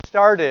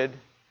started,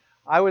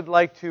 I would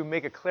like to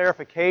make a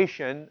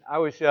clarification. I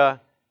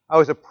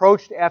was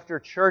approached after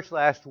church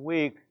last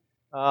week,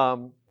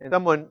 and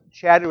someone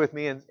chatted with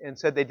me and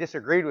said they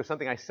disagreed with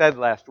something I said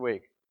last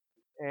week.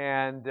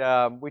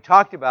 And we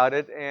talked about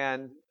it,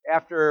 and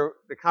after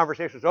the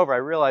conversation was over, I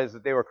realized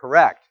that they were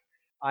correct.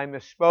 I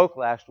misspoke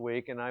last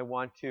week, and I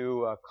want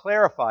to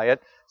clarify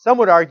it. Some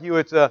would argue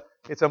it's a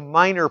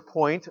minor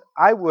point.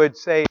 I would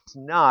say it's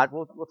not.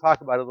 We'll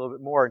talk about it a little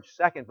bit more in a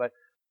second, but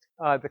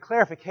the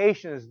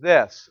clarification is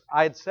this.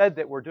 I had said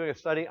that we're doing a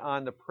study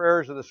on the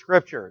prayers of the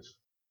Scriptures,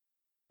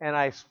 and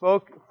I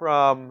spoke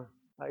from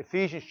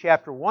Ephesians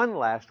chapter 1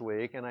 last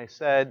week, and I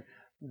said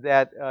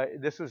that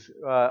this was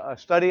a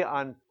study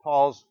on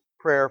Paul's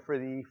prayer for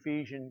the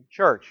Ephesian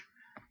church.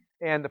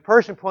 And the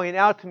person pointed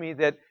out to me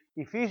that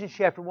Ephesians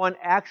chapter 1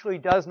 actually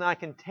does not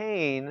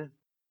contain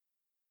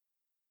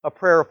a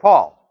prayer of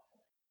Paul.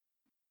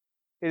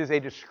 It is a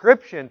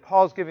description.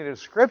 Paul's giving a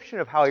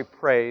description of how he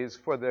prays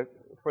for the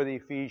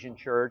Ephesian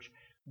church,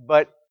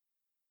 but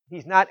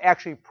he's not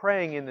actually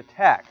praying in the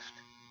text.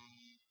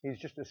 He's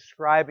just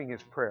describing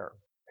his prayer.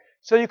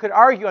 So you could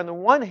argue on the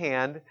one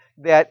hand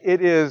that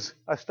it is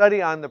a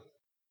study on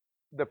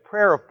the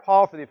prayer of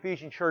Paul for the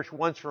Ephesian church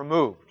once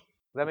removed.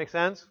 Does that make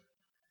sense?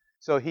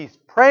 So he's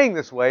praying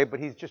this way,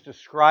 but he's just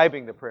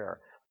describing the prayer.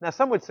 Now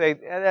some would say,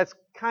 that's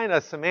kind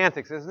of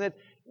semantics, isn't it?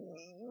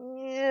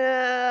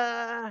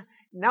 Yeah.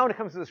 Now when it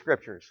comes to the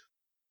Scriptures,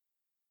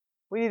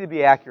 we need to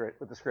be accurate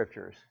with the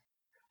Scriptures.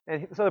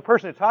 And so the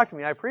person who talked to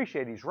me, I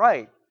appreciate he's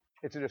right.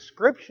 It's a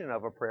description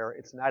of a prayer.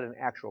 It's not an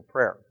actual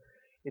prayer.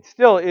 It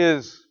still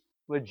is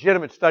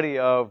legitimate study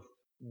of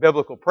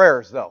biblical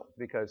prayers, though,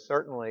 because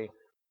certainly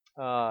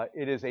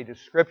it is a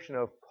description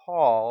of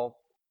Paul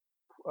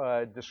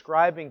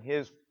describing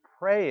his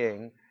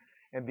praying,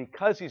 and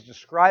because he's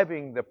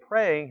describing the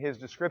praying, his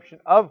description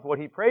of what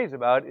he prays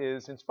about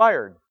is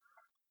inspired.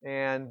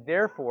 And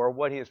therefore,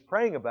 what he is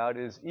praying about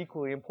is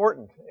equally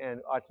important and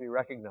ought to be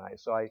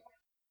recognized. So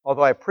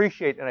although I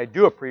appreciate, and I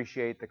do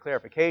appreciate the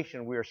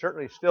clarification, we are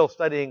certainly still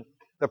studying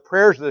the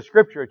prayers of the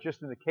Scripture,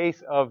 just in the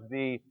case of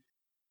the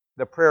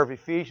prayer of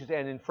Ephesians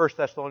and in 1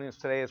 Thessalonians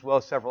today, as well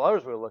as several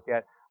others we'll look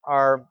at,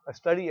 are a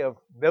study of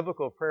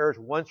biblical prayers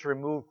once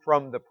removed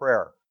from the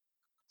prayer.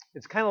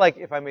 It's kind of like,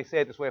 if I may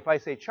say it this way, if I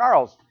say,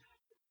 Charles,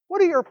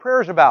 what are your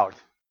prayers about?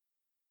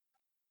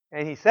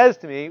 And he says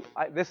to me,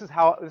 this is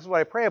what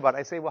I pray about.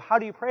 I say, well, how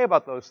do you pray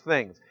about those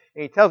things?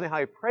 And he tells me how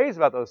he prays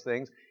about those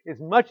things. As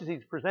much as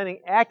he's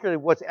presenting accurately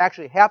what's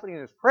actually happening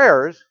in his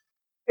prayers,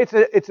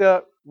 it's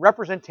a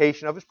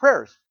representation of his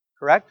prayers,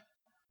 correct?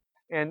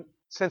 And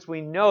since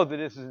we know that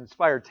this is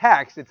inspired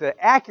text, it's an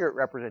accurate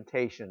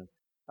representation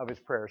of his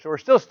prayer. So we're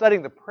still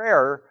studying the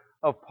prayer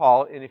of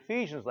Paul in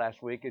Ephesians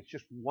last week. It's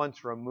just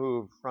once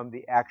removed from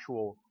the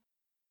actual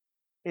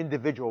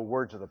individual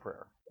words of the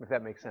prayer, if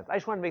that makes sense. I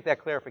just want to make that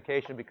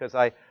clarification because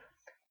and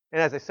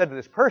as I said to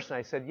this person,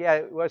 I said, yeah,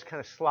 it was kind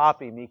of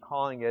sloppy, me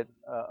calling it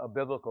a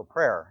biblical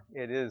prayer.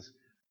 It is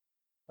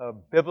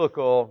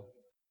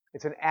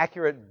it's an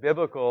accurate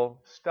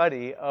biblical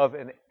study of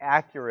an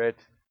accurate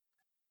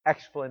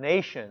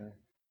explanation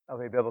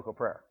of a biblical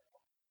prayer,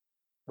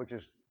 which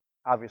is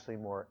obviously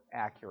more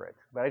accurate.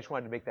 But I just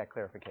wanted to make that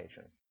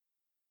clarification.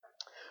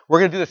 We're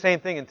going to do the same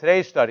thing in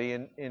today's study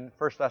in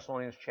 1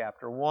 Thessalonians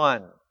chapter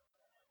 1.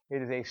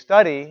 It is a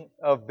study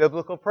of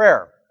biblical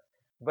prayer,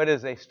 but it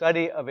is a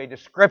study of a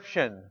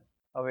description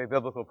of a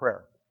biblical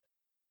prayer.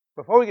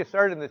 Before we get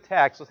started in the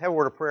text, let's have a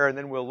word of prayer, and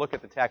then we'll look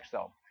at the text,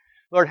 though.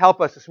 Lord,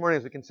 help us this morning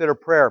as we consider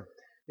prayer.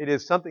 It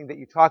is something that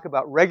you talk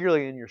about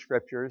regularly in your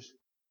Scriptures.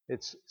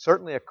 It's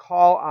certainly a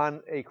call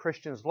on a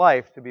Christian's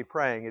life to be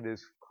praying. It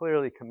is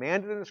clearly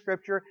commanded in the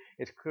Scripture.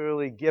 It's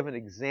clearly given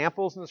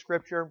examples in the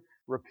Scripture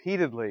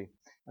repeatedly.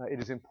 It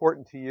is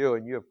important to you,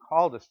 and you have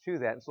called us to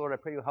that. And so, Lord, I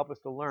pray you'll help us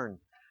to learn.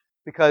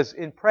 Because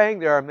in praying,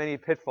 there are many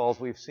pitfalls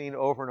we've seen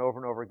over and over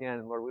and over again.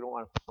 And Lord, we don't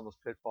want to fall in those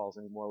pitfalls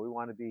anymore. We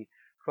want to be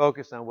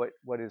focused on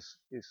what is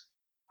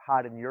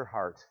hot in your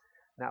heart,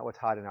 not what's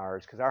hot in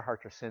ours, because our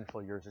hearts are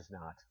sinful, yours is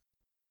not.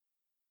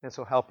 And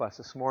so help us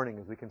this morning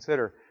as we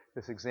consider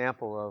this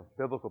example of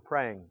biblical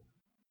praying,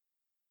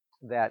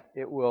 that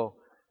it will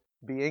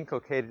be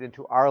inculcated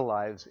into our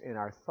lives, in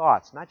our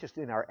thoughts, not just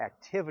in our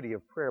activity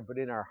of prayer, but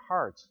in our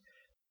hearts,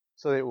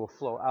 so that it will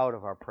flow out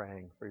of our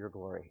praying for your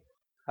glory.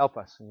 Help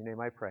us. In your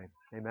name I pray.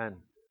 Amen.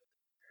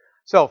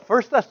 So,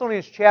 1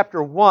 Thessalonians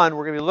chapter 1,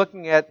 we're going to be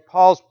looking at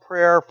Paul's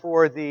prayer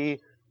for the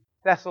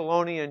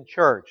Thessalonian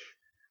church,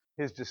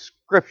 his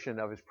description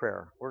of his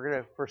prayer. We're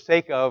going to, for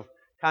sake of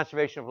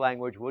conservation of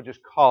language, we'll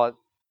just call it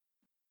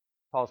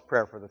Paul's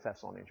prayer for the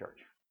Thessalonian church.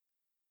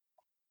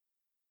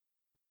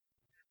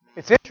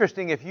 It's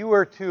interesting, if you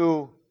were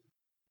to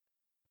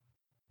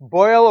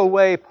boil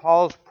away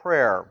Paul's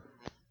prayer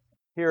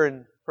here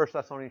in 1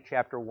 Thessalonians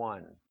chapter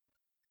 1,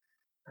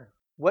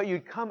 what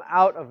you'd come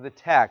out of the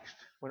text,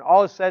 when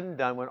all is said and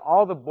done, when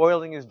all the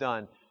boiling is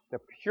done, the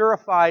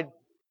purified,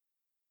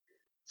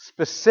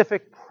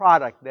 specific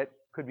product that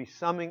could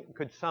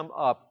sum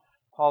up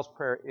Paul's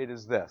prayer, it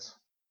is this.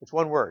 It's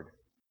one word.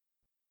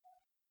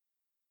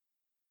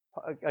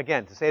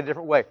 Again, to say it a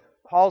different way,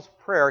 Paul's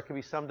prayer can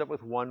be summed up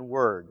with one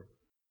word.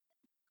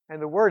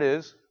 And the word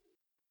is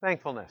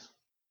thankfulness.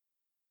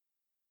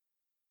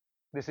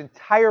 This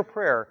entire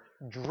prayer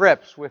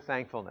drips with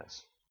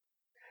thankfulness.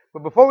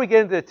 But before we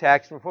get into the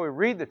text, before we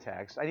read the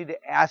text, I need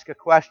to ask a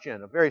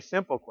question, a very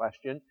simple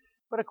question,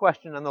 but a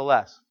question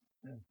nonetheless.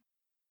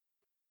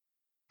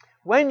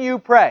 When you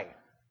pray,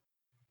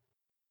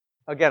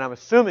 again, I'm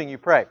assuming you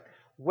pray.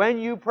 When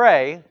you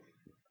pray,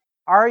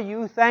 are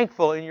you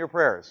thankful in your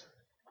prayers?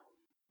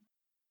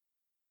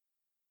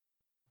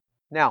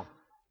 Now,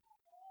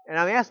 and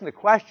I'm asking the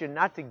question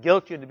not to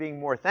guilt you into being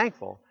more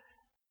thankful.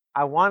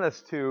 I want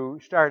us to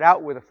start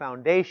out with a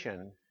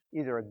foundation,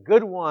 either a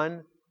good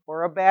one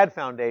or a bad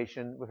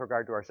foundation with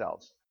regard to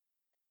ourselves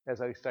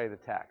as I study the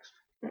text.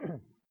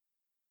 But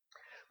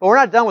we're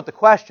not done with the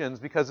questions,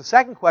 because the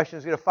second question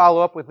is going to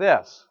follow up with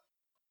this.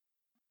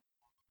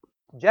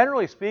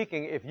 Generally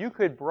speaking, if you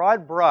could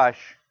broad brush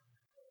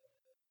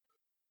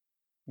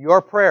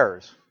your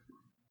prayers,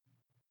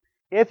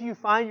 if you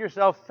find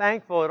yourself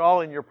thankful at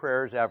all in your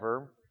prayers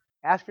ever,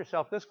 ask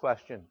yourself this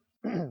question.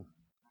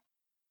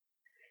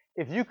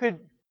 If you could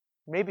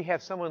maybe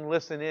have someone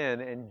listen in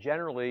and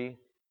generally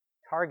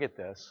target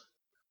this,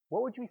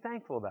 what would you be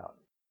thankful about?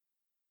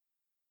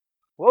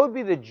 What would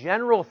be the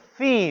general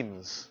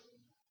themes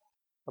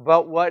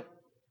about what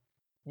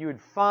you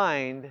would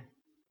find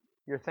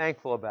you're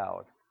thankful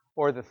about?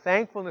 Or the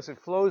thankfulness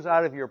that flows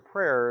out of your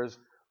prayers,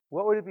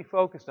 what would it be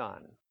focused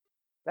on?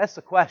 That's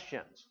the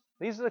questions.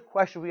 These are the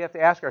questions we have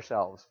to ask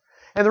ourselves.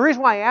 And the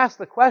reason why I ask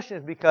the question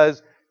is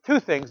because two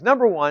things.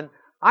 Number one,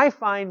 I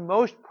find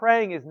most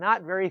praying is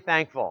not very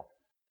thankful.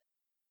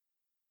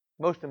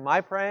 Most of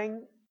my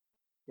praying,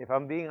 if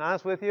I'm being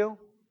honest with you,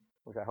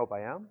 which I hope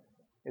I am,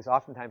 is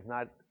oftentimes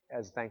not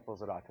as thankful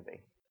as it ought to be.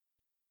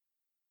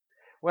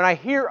 When I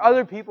hear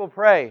other people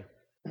pray,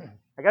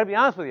 I got to be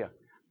honest with you,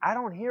 I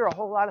don't hear a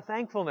whole lot of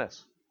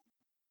thankfulness.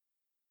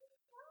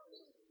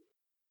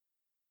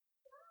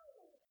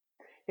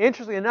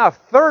 Interestingly enough,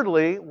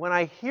 thirdly, when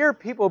I hear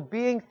people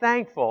being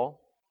thankful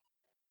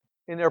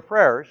in their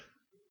prayers,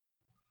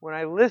 when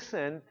I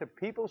listen to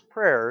people's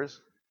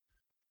prayers,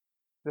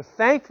 the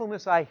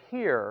thankfulness I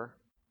hear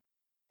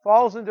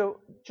falls into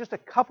just a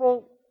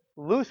couple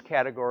loose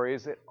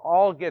categories that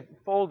all get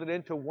folded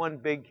into one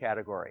big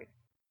category.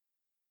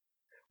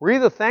 We're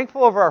either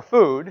thankful over our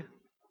food.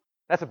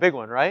 That's a big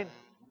one, right?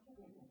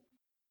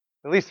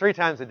 At least 3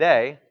 times a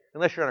day.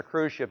 Unless you're on a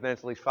cruise ship, then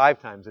it's at least 5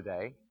 times a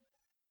day.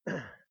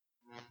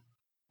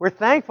 We're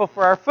thankful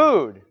for our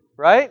food,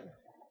 right?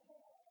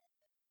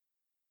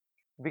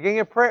 Beginning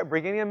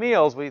of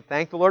meals, we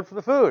thank the Lord for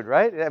the food,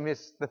 right? I mean,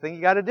 it's the thing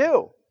you got to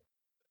do.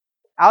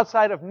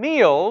 Outside of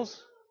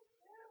meals,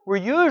 we're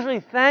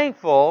usually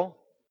thankful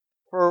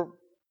for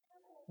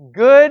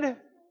good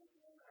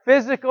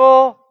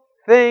physical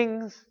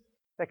things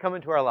that come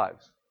into our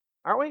lives,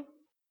 aren't we?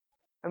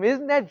 I mean,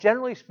 isn't that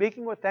generally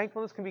speaking what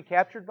thankfulness can be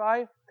captured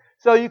by?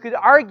 So you could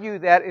argue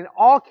that in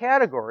all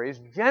categories,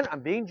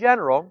 I'm being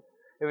general.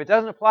 If it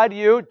doesn't apply to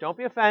you, don't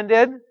be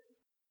offended.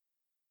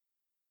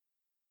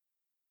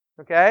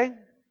 Okay?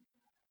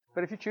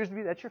 But if you choose to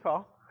be, that's your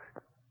call.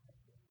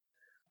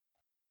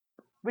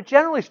 But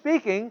generally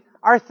speaking,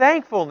 our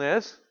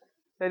thankfulness,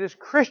 that is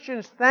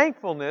Christians'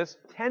 thankfulness,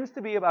 tends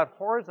to be about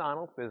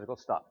horizontal physical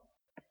stuff.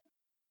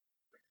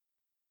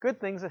 Good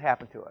things that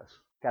happen to us.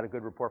 Got a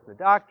good report from the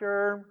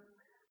doctor,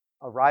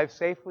 arrived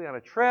safely on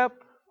a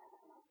trip,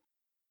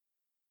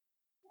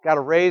 got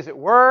a raise at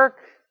work,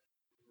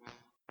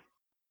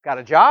 got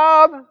a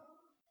job,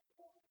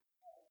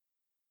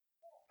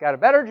 got a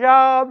better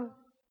job,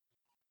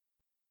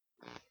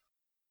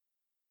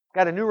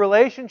 got a new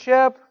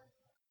relationship,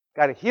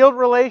 got a healed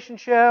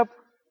relationship,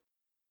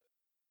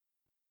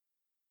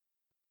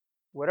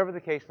 whatever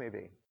the case may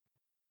be.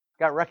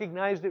 Got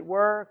recognized at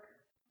work,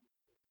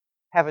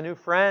 have a new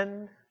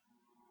friend,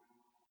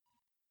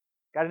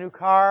 got a new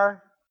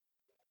car,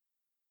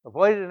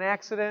 avoided an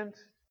accident.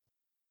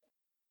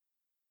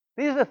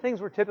 These are the things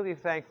we're typically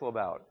thankful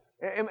about.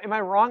 Am I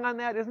wrong on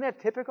that? Isn't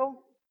that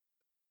typical?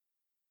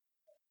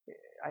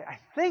 I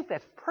think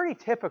that's pretty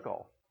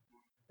typical.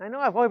 I know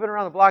I've only been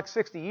around the block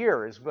 60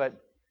 years, but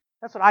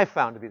that's what I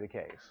found to be the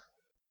case.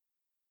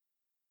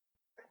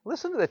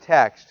 Listen to the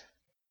text.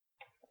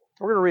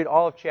 We're going to read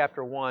all of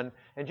chapter 1,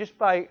 and just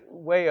by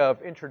way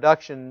of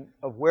introduction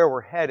of where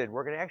we're headed,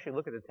 we're going to actually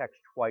look at the text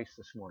twice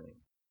this morning.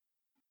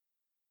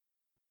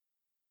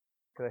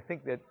 Because I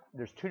think that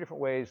there's 2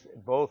 different ways,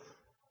 both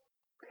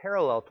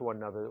parallel to one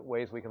another,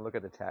 ways we can look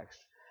at the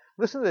text.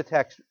 Listen to the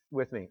text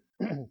with me.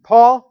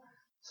 Paul,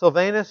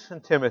 Silvanus,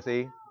 and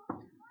Timothy,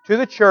 to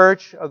the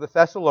church of the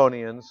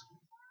Thessalonians,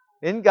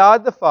 in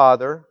God the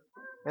Father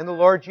and the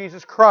Lord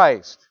Jesus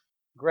Christ,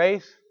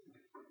 grace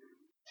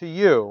to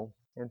you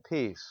and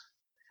peace.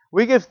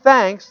 We give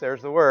thanks,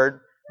 there's the word,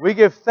 we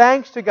give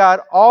thanks to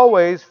God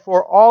always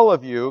for all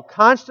of you,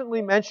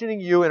 constantly mentioning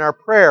you in our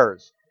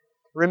prayers,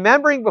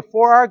 remembering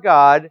before our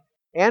God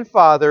and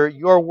Father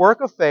your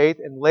work of faith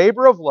and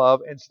labor of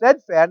love and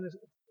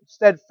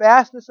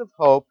steadfastness of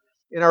hope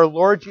in our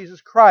Lord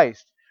Jesus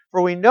Christ.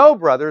 For we know,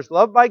 brothers,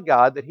 loved by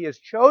God, that he has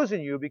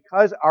chosen you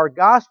because our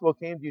gospel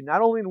came to you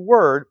not only in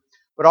word,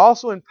 but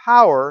also in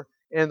power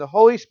and in the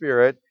Holy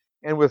Spirit,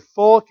 and with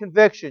full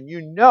conviction.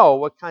 You know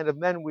what kind of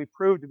men we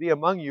proved to be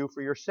among you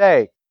for your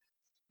sake.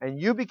 And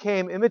you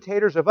became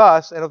imitators of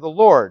us and of the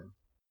Lord.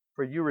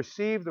 For you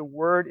received the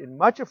word in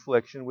much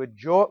affliction with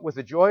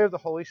the joy of the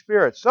Holy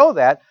Spirit, so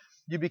that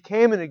you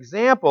became an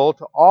example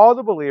to all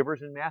the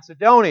believers in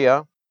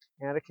Macedonia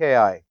and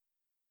Achaia.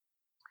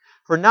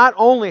 For not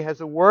only has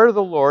the word of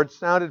the Lord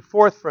sounded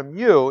forth from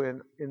you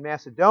in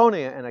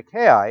Macedonia and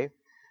Achaia,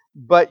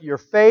 but your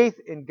faith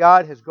in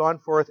God has gone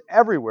forth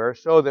everywhere,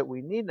 so that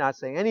we need not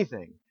say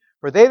anything.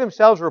 For they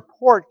themselves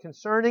report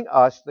concerning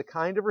us the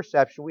kind of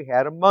reception we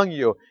had among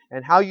you,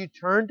 and how you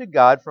turned to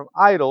God from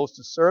idols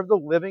to serve the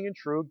living and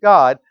true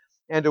God,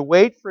 and to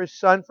wait for his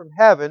Son from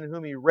heaven,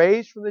 whom he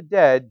raised from the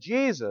dead,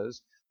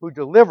 Jesus, who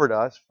delivered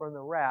us from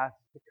the wrath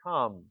to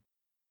come.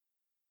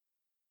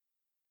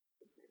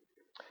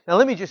 Now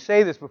let me just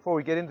say this before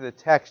we get into the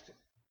text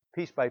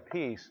piece by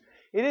piece.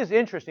 It is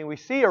interesting. We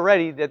see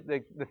already that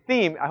the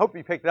theme, I hope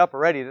you picked it up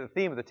already, that the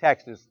theme of the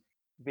text is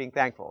being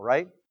thankful,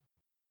 right?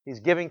 He's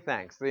giving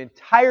thanks. The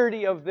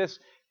entirety of this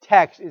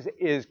text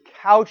is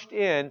couched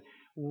in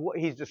what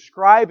he's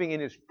describing in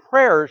his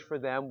prayers for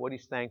them what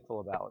he's thankful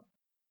about.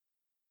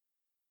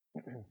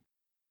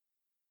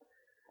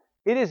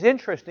 It is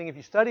interesting, if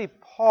you study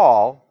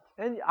Paul,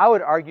 and I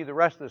would argue the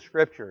rest of the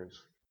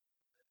scriptures,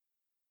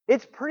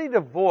 it's pretty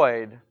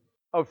devoid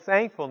of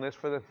thankfulness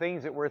for the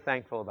things that we're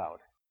thankful about.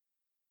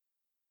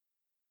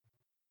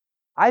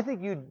 I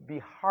think you'd be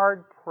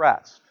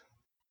hard-pressed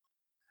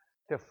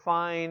to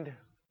find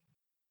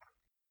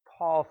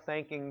Paul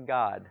thanking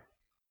God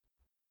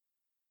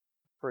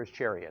for his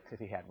chariot, if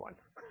he had one,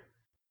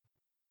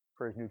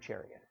 for his new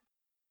chariot.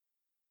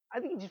 I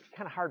think you'd just be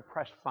kind of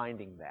hard-pressed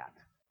finding that.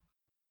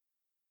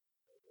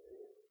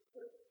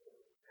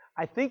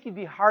 I think you'd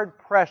be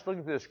hard-pressed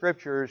looking through the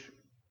scriptures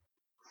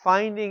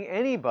finding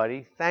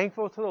anybody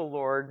thankful to the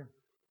Lord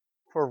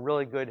for a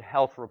really good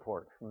health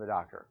report from the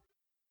doctor.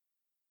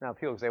 Now,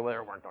 people say, well,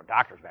 there weren't no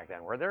doctors back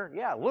then, were there?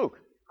 Yeah, Luke.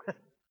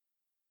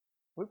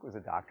 Luke was a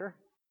doctor.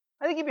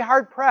 I think you'd be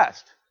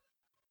hard-pressed.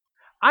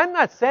 I'm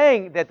not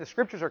saying that the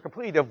scriptures are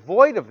completely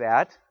devoid of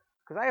that,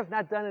 because I have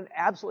not done an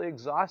absolutely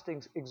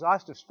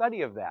exhaustive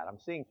study of that. I'm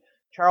seeing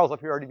Charles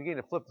up here already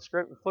beginning to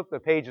flip the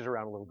pages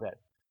around a little bit.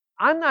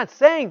 I'm not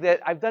saying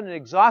that I've done an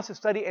exhaustive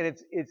study and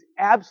it's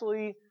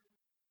absolutely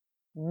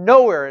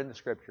nowhere in the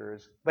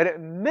scriptures, but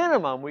at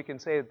minimum we can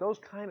say that those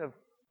kind of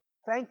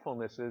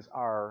thankfulnesses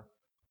are,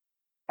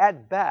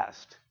 at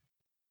best,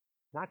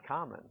 not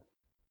common.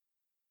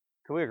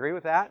 Can we agree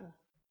with that?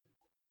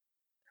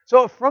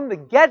 So from the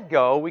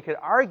get-go, we could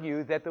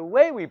argue that the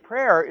way we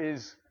pray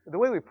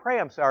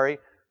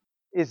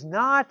is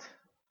not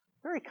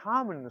very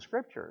common in the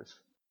scriptures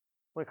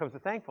when it comes to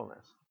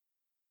thankfulness.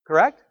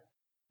 Correct?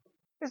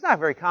 It's not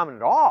very common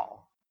at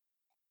all.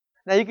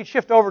 Now you can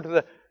shift over to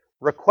the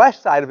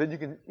request side of it, you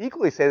can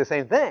equally say the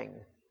same thing.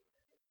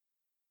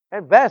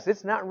 At best,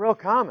 it's not real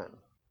common.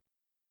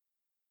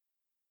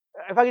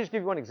 If I could just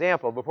give you one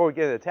example before we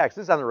get into the text,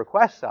 this is on the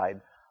request side.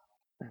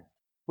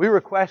 We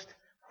request,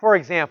 for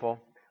example,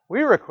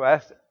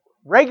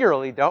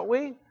 regularly, don't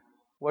we?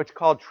 What's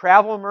called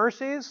travel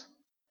mercies,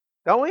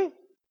 don't we?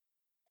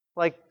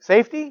 Like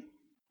safety?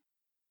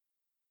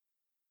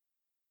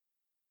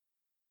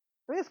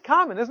 I mean, it's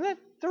common, isn't it?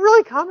 It's a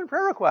really common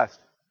prayer request.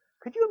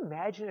 Could you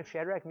imagine if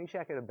Shadrach,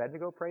 Meshach, and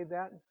Abednego prayed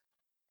that?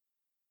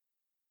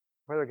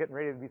 Where they're getting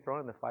ready to be thrown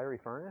in the fiery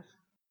furnace?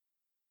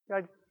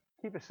 God,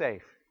 keep us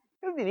safe.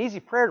 It would be an easy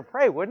prayer to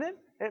pray, wouldn't it?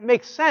 It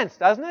makes sense,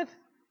 doesn't it?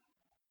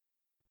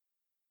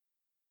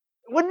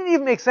 Wouldn't it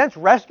even make sense?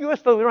 Rescue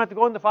us so we don't have to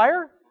go in the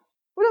fire?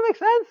 Wouldn't it make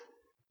sense?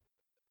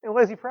 And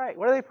what does he pray?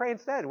 What do they pray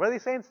instead? What do they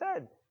say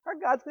instead? Our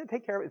God's going to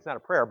take care of it. It's not a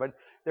prayer, but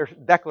their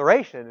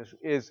declaration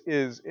is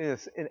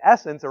in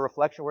essence a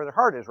reflection of where their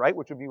heart is, right?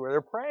 Which would be where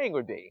their praying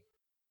would be.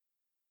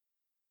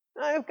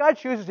 Now, if God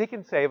chooses, he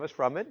can save us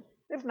from it.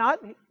 If not,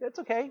 that's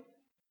okay.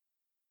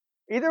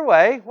 Either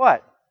way,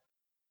 what?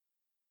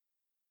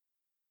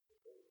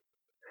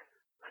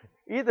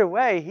 Either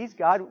way, he's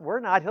God,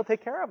 we're not, he'll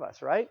take care of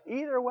us, right?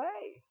 Either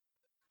way.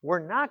 We're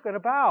not going to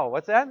bow.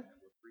 What's that?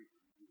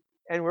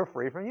 And we're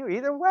free from you.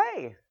 Either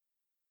way.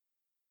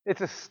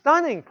 It's a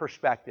stunning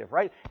perspective,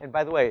 right? And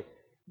by the way,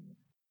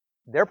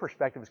 their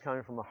perspective is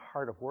coming from a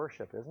heart of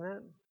worship, isn't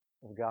it?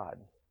 Of God.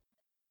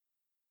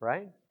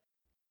 Right?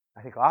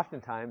 I think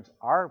oftentimes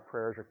our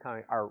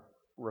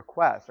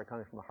requests are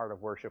coming from a heart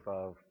of worship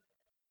of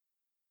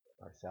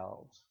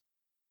ourselves.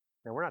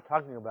 Now, we're not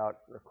talking about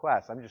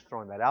requests. I'm just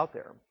throwing that out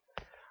there.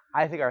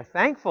 I think our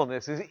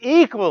thankfulness is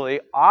equally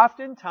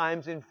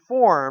oftentimes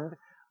informed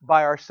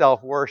by our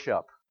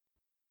self-worship.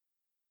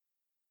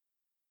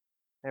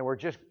 And we're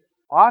just,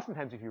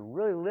 oftentimes, if you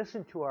really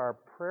listen to our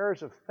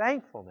prayers of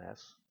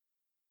thankfulness,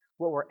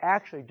 what we're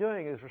actually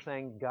doing is we're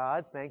saying,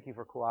 God, thank you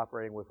for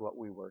cooperating with what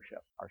we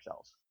worship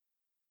ourselves.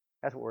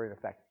 That's what we're in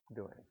effect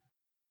doing.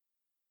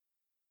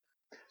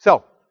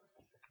 So,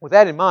 with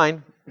that in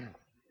mind,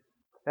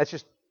 that's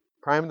just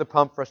prime the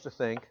pump for us to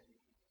think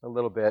a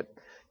little bit.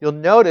 You'll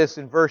notice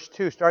in verse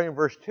 2, starting in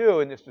verse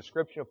 2, in this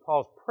description of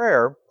Paul's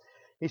prayer,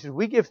 he says,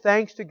 "We give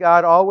thanks to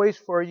God always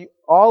for you,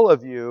 all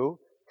of you,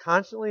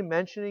 constantly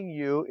mentioning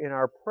you in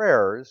our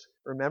prayers,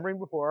 remembering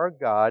before our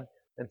God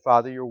and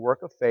Father your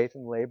work of faith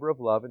and labor of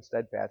love and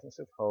steadfastness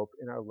of hope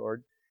in our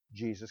Lord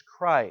Jesus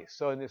Christ."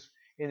 So in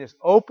this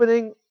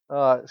opening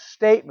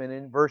statement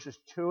in verses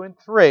 2 and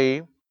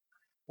 3,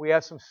 we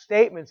have some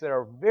statements that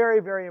are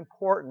very, very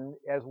important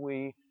as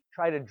we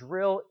try to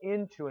drill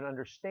into an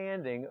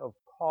understanding of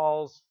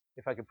Paul's,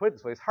 if I could put it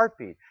this way, his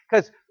heartbeat.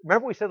 Because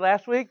remember we said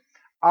last week,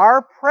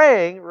 our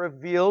praying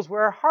reveals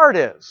where our heart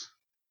is.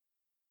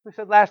 We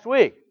said last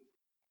week.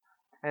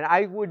 And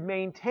I would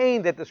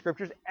maintain that the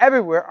Scriptures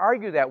everywhere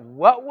argue that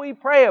what we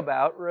pray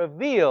about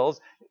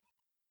reveals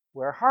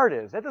where our heart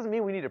is. That doesn't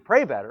mean we need to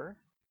pray better.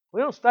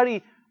 We don't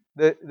study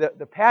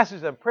the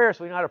passages on prayer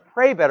so we know how to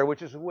pray better,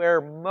 which is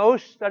where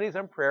most studies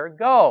on prayer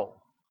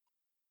go.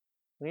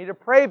 We need to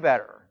pray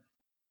better.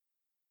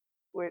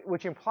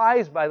 Which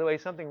implies, by the way,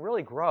 something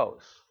really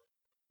gross.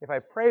 If I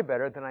pray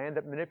better, then I end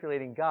up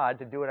manipulating God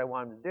to do what I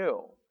want him to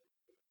do.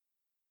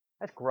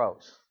 That's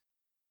gross.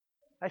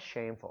 That's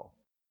shameful.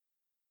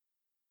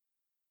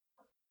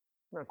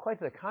 No, quite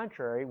to the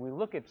contrary, we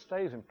look at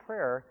studies in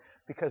prayer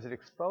because it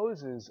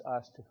exposes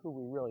us to who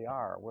we really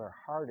are, where our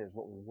heart is,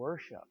 what we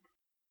worship.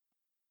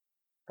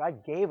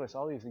 God gave us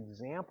all these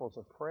examples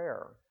of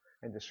prayer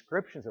and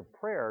descriptions of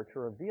prayer to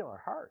reveal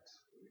our hearts.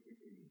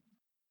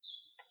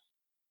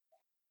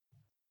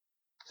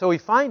 So we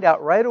find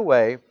out right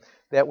away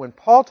that when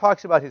Paul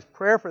talks about his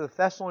prayer for the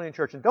Thessalonian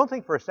church, and don't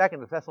think for a second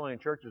the Thessalonian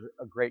church is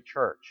a great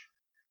church.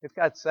 It's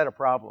got a set of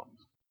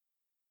problems.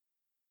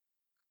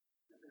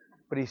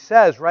 But he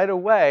says right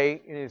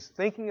away, in his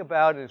thinking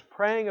about, in his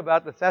praying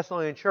about the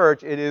Thessalonian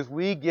church, it is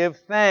we give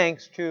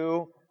thanks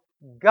to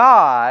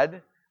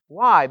God.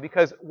 Why?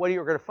 Because what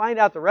you're going to find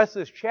out the rest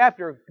of this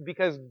chapter,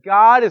 because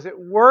God is at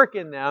work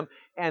in them,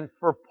 and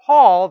for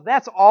Paul,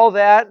 that's all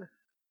that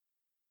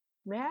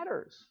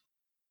matters.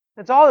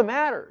 That's all that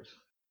matters.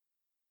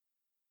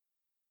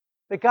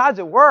 That God's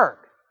at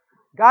work.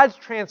 God's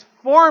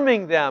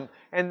transforming them,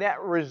 and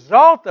that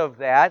result of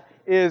that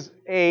is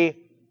a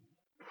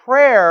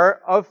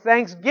prayer of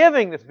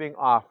thanksgiving that's being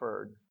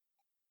offered.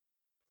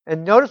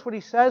 And notice what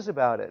he says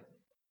about it.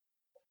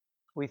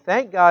 We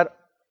thank God,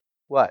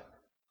 what?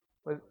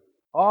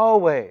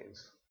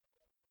 Always.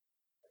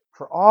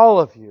 For all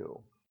of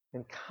you.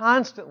 And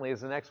constantly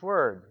is the next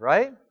word,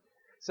 right?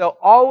 So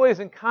always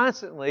and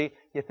constantly,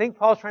 you think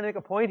Paul's trying to make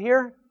a point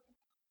here?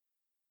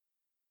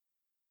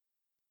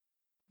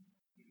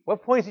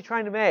 What point is he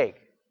trying to make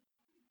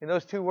in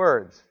those two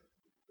words?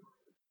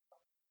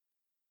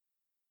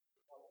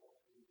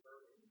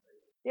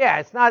 Yeah,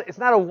 it's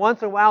not a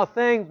once in a while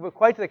thing, but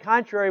quite to the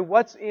contrary,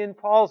 what's in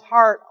Paul's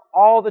heart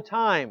all the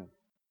time?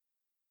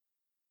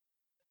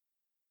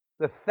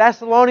 The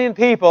Thessalonian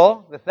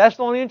people, the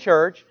Thessalonian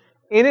church,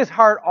 in his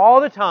heart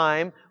all the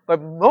time,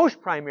 but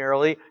most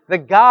primarily, the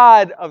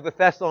God of the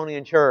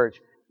Thessalonian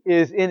church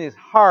is in his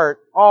heart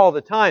all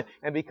the time.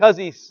 And because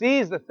he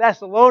sees the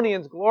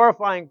Thessalonians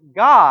glorifying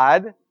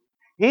God,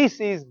 he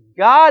sees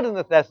God in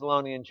the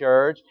Thessalonian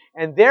church,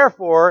 and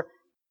therefore,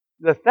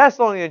 the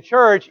Thessalonian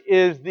church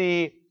is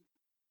the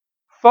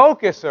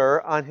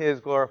focuser on his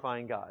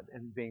glorifying God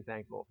and being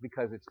thankful,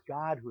 because it's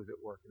God who's at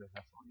work in the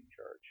Thessalonian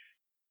church.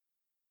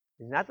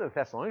 It's not that the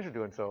Thessalonians are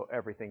doing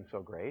everything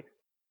so great.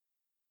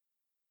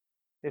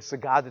 It's the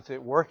God that's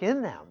at work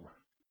in them.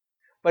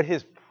 But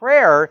his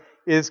prayer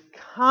is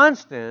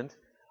constant,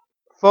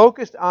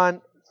 focused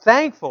on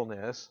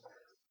thankfulness,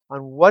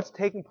 on what's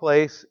taking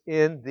place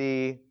in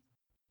the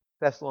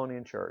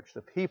Thessalonian church,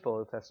 the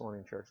people of the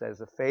Thessalonian church, that is,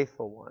 the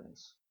faithful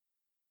ones.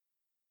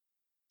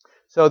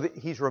 So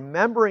he's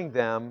remembering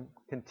them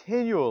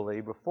continually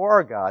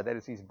before God. That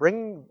is, he's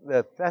bringing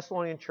the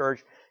Thessalonian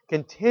church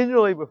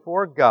continually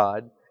before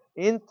God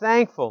in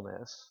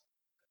thankfulness.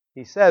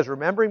 He says,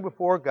 remembering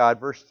before God,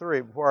 verse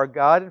 3, before our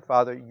God and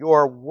Father,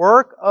 your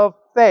work of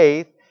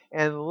faith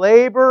and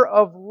labor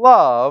of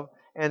love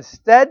and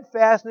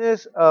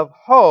steadfastness of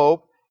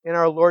hope in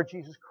our Lord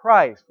Jesus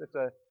Christ. It's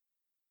a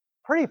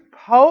pretty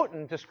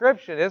potent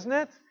description, isn't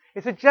it?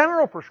 It's a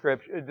general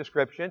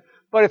description,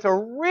 but it's a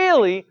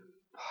really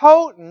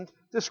potent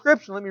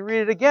description. Let me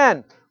read it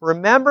again.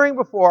 Remembering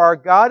before our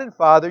God and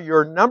Father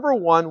your number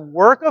 1,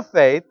 work of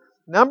faith,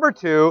 number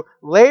 2,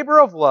 labor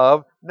of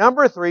love,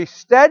 number 3,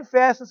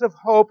 steadfastness of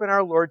hope in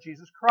our Lord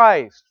Jesus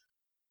Christ.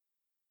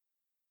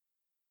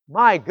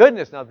 My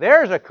goodness, now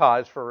there's a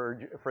cause for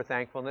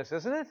thankfulness,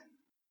 isn't it?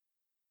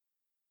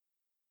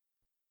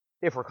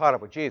 If we're caught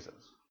up with Jesus.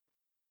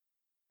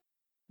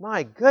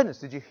 My goodness,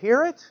 did you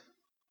hear it?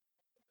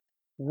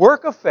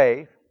 Work of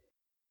faith,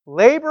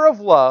 labor of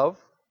love,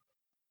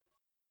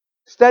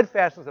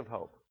 steadfastness of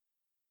hope.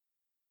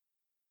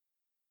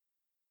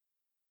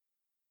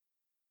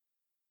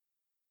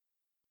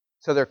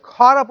 So they're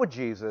caught up with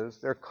Jesus.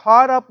 They're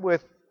caught up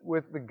with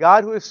the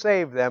God who has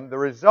saved them. The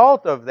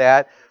result of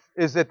that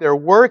is that they're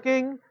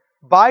working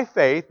by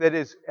faith, that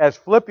is, as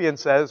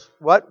Philippians says,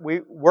 what?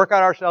 We work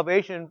out our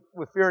salvation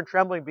with fear and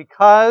trembling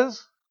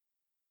because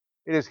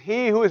it is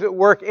He who is at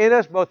work in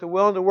us, both to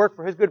will and to work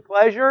for His good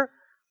pleasure.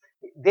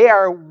 They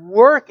are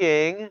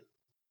working,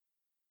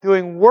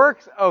 doing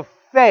works of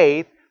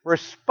faith,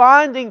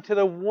 responding to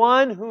the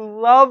one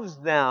who loves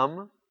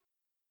them,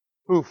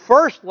 who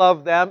first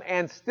loved them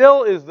and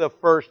still is the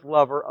first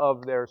lover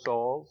of their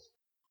souls.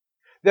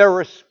 They're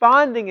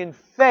responding in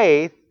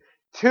faith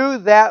to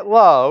that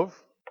love,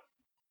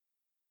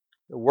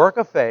 the work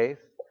of faith,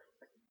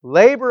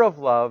 labor of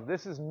love.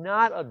 This is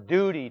not a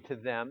duty to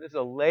them. This is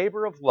a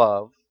labor of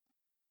love.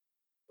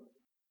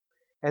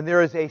 And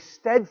there is a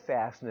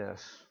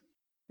steadfastness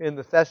in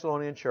the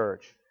Thessalonian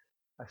church,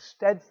 a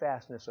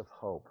steadfastness of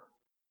hope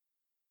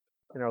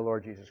in our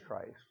Lord Jesus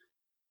Christ.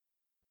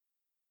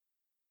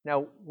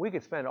 Now, we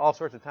could spend all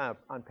sorts of time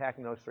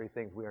unpacking those three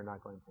things. We are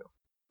not going to.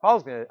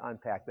 Paul's going to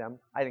unpack them.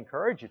 I'd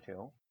encourage you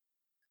to.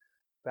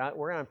 But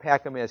we're going to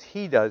unpack them as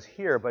he does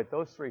here, but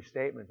those three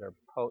statements are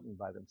potent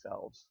by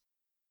themselves.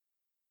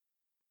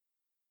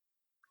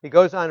 He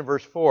goes on in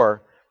verse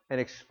 4 and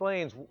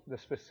explains the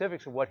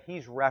specifics of what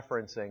he's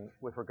referencing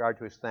with regard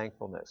to his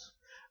thankfulness.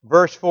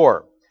 Verse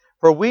 4,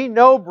 "For we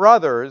know,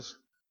 brothers,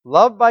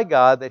 loved by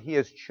God, that He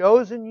has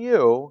chosen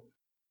you,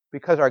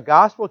 because our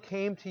gospel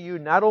came to you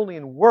not only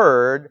in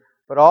word,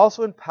 but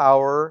also in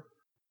power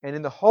and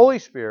in the Holy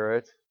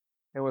Spirit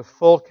and with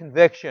full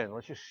conviction."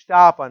 Let's just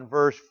stop on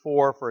verse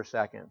 4 for a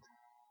second.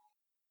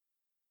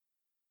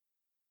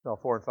 No,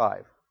 4 and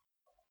 5.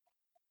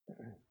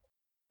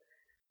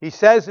 He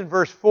says in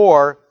verse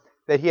 4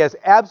 that he has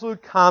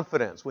absolute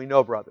confidence. We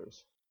know,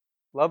 brothers,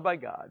 loved by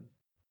God,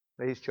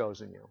 that He's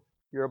chosen you.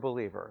 You're a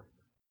believer.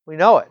 We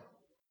know it.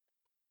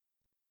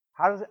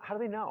 How do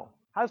they know?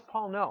 How does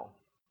Paul know?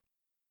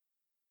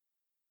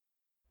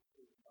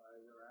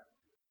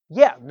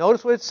 Yeah,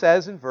 notice what it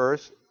says in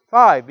verse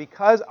 5.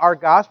 Because our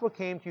gospel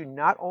came to you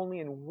not only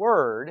in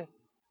word,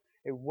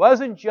 it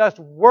wasn't just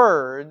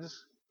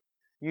words.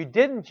 You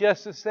didn't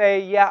just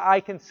say, yeah, I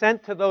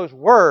consent to those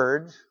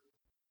words.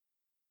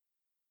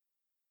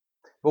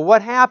 But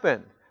what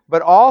happened?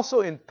 But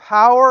also in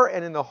power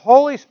and in the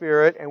Holy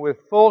Spirit and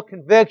with full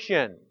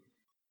conviction.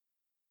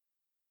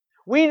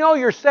 We know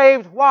you're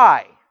saved.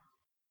 Why?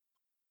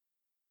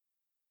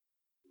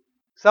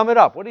 Sum it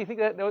up. What do you think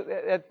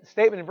that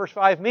statement in verse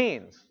 5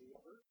 means?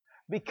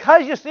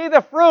 Because you see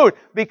the fruit.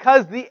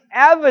 Because the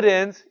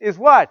evidence is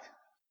what?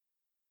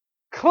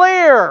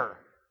 Clear.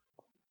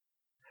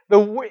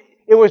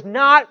 It was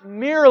not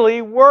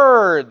merely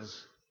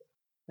words.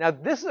 Now,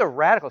 this is a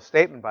radical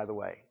statement, by the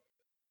way.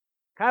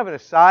 Kind of an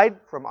aside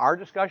from our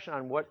discussion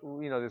on what,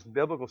 this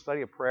biblical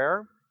study of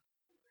prayer.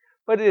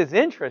 But it is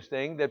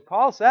interesting that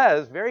Paul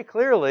says very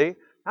clearly,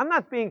 I'm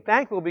not being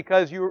thankful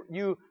because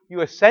you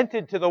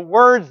assented to the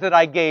words that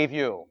I gave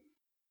you.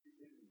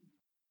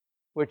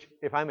 Which,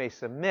 if I may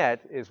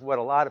submit, is what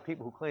a lot of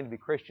people who claim to be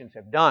Christians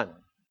have done.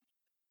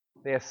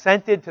 They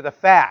assented to the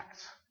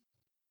facts.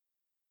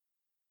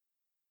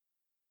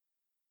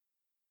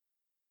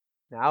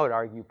 Now, I would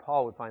argue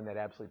Paul would find that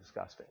absolutely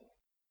disgusting.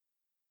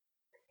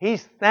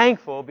 He's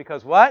thankful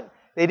because what?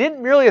 They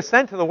didn't merely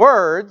assent to the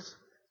words.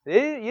 You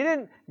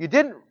didn't,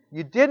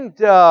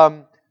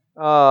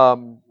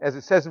 as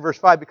it says in verse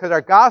 5, because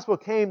our gospel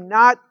came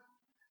to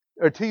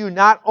you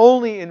not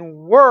only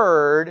in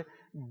word,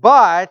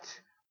 but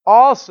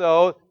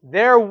also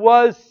there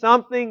was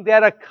something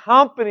that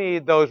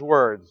accompanied those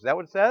words. Is that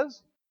what it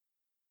says?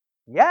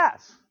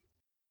 Yes.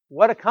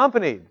 What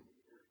accompanied?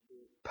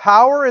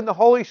 Power in the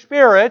Holy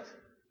Spirit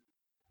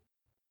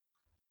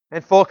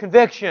and full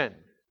conviction.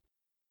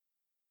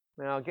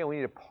 Now, again, we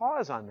need to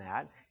pause on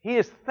that. He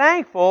is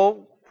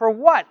thankful for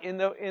what in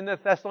the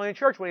Thessalonian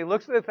church? When he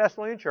looks at the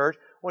Thessalonian church,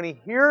 when he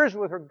hears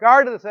with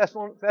regard to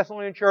the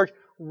Thessalonian church,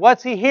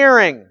 what's he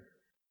hearing?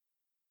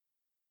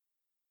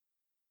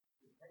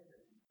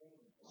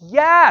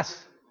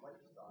 Yes!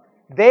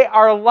 They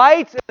are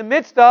lights in the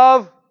midst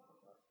of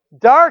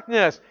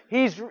darkness.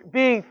 He's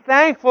being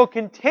thankful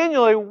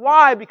continually.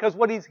 Why? Because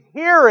what he's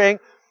hearing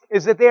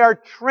is that they are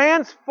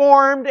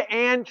transformed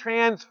and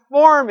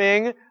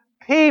transforming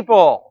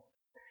people.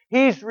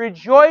 He's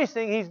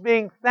rejoicing, he's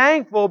being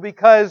thankful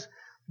because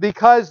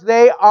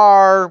they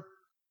are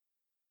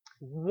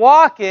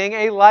walking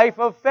a life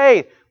of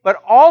faith.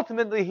 But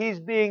ultimately, he's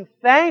being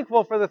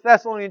thankful for the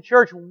Thessalonian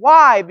church.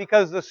 Why?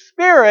 Because the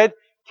Spirit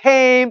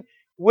came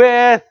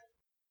with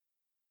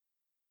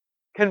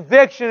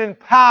conviction and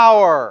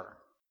power.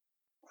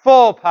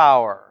 Full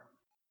power.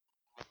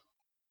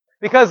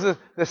 Because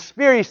the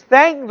Spirit, he's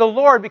thanking the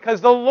Lord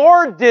because the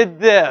Lord did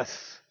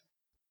this.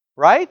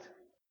 Right?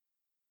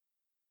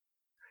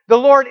 The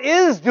Lord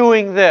is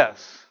doing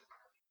this.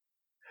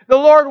 The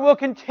Lord will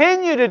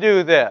continue to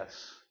do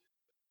this.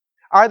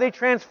 Are they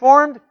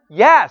transformed?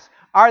 Yes.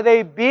 Are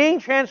they being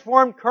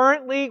transformed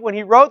currently when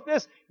he wrote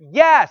this?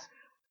 Yes.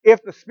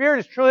 If the Spirit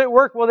is truly at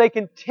work, will they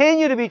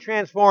continue to be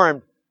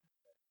transformed?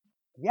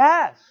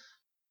 Yes.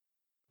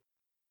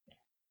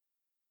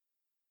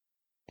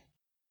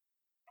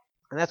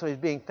 And that's what he's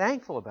being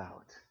thankful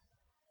about.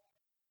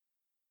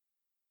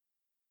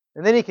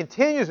 And then he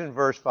continues in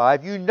verse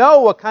 5, you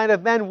know what kind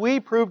of men we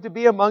proved to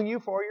be among you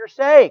for your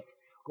sake.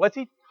 What's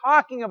he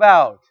talking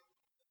about?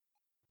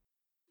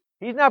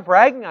 He's not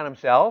bragging on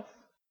himself.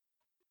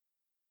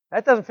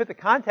 That doesn't fit the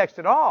context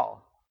at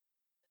all.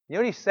 You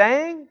know what he's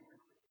saying?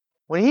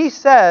 When he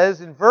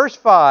says in verse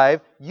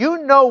 5, you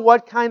know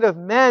what kind of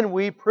men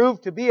we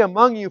proved to be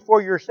among you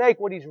for your sake,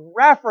 what he's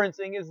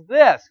referencing is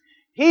this.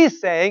 He's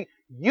saying,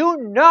 you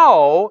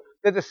know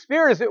that the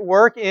Spirit is at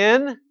work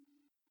in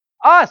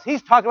us.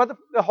 He's talking about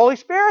the Holy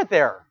Spirit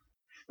there.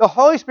 The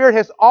Holy Spirit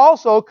has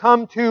also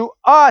come to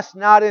us,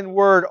 not in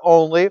word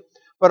only,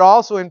 but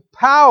also in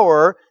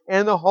power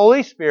and the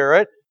Holy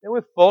Spirit and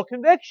with full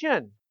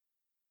conviction.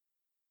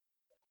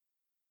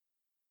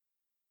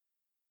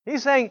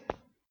 He's saying,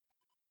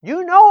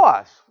 you know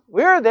us.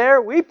 We're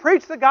there. We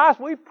preach the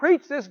gospel. We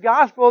preach this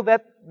gospel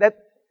that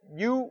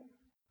you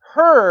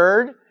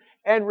heard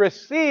and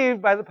received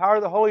by the power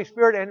of the Holy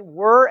Spirit and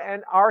were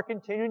and are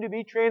continuing to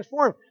be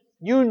transformed.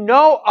 You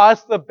know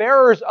us, the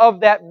bearers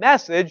of that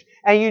message,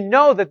 and you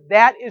know that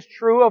that is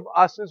true of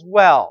us as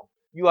well.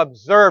 You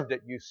observed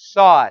it. You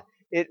saw it.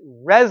 It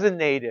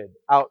resonated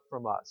out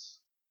from us.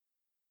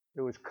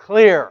 It was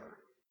clear.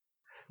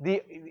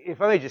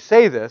 If I may just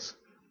say this,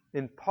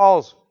 in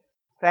Paul's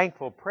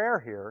thankful prayer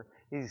here,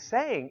 he's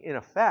saying, in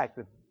effect,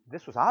 that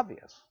this was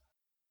obvious.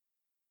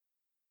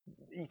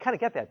 You kind of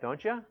get that,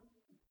 don't you?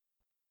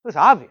 It was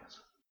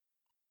obvious.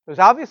 It was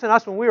obvious in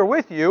us when we were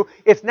with you.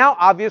 It's now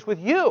obvious with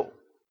you.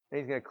 And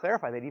he's going to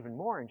clarify that even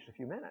more in just a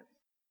few minutes.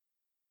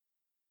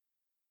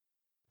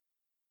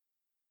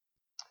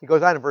 He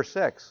goes on in verse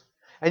 6.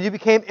 And you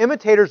became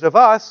imitators of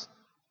us.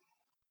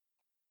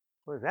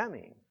 What does that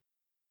mean?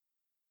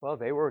 Well,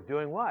 they were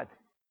doing what?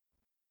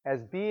 As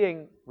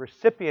being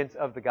recipients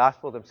of the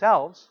gospel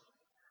themselves,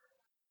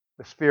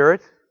 the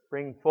Spirit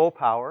bringing full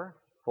power,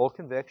 full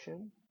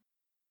conviction.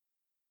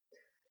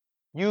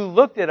 You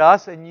looked at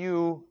us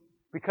and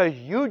because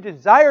you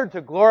desired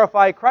to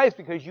glorify Christ,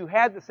 because you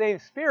had the same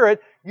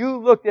Spirit, you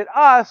looked at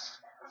us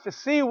to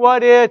see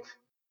what it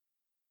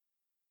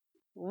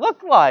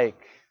looked like.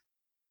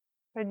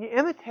 And you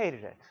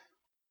imitated it.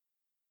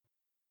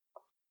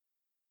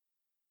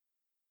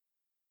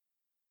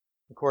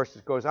 Of course,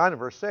 it goes on in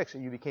verse 6,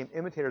 and you became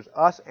imitators of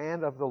us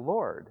and of the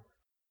Lord,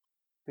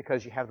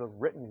 because you have the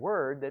written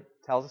word that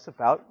tells us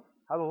about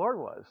how the Lord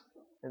was.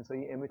 And so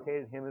you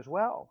imitated Him as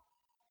well.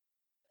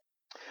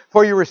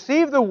 For you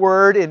received the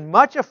word in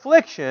much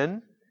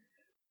affliction,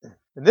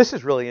 and this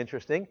is really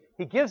interesting.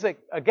 He gives,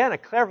 again, a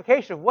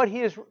clarification of what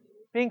he is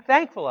being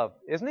thankful of,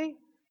 isn't he?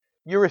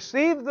 You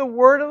received the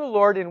word of the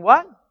Lord in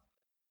what?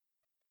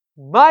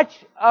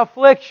 Much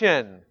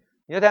affliction.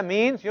 You know what that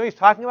means? You know what he's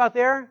talking about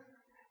there?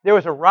 There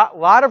was a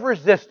lot of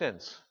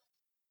resistance.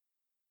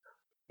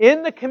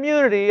 In the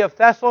community of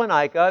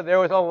Thessalonica, there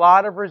was a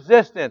lot of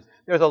resistance.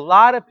 There was a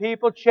lot of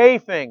people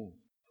chafing.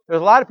 There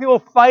was a lot of people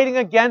fighting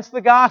against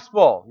the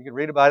gospel. You can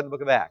read about it in the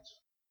book of Acts.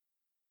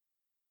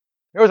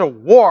 There was a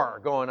war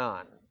going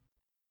on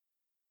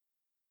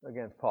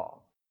against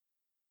Paul.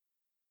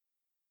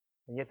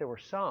 And yet there were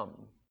some,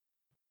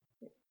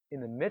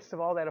 in the midst of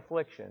all that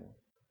affliction,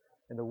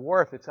 and the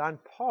war, if it's on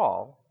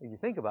Paul, if you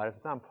think about it, if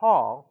it's on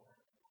Paul,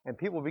 and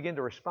people begin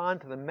to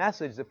respond to the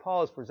message that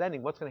Paul is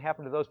presenting, what's going to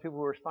happen to those people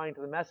who are responding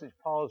to the message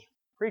Paul is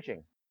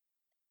preaching?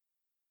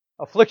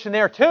 Affliction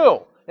there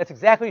too. That's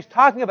exactly what he's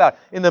talking about.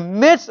 In the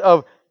midst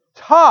of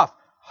tough,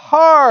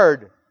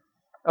 hard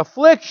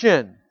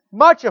affliction,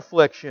 much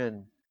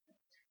affliction,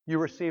 you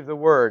receive the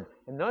word.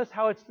 And notice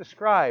how it's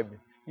described.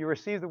 You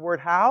receive the word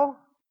how?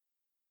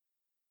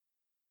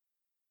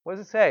 What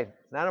does it say?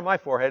 It's not on my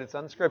forehead, it's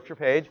on the scripture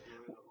page.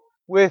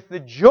 With the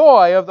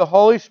joy of the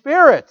Holy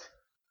Spirit.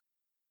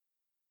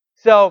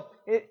 So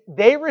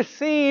they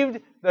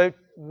received the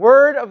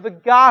word of the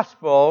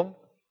gospel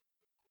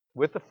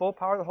with the full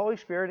power of the Holy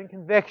Spirit and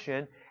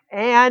conviction,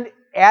 and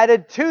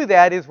added to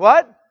that is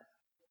what?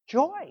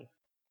 Joy.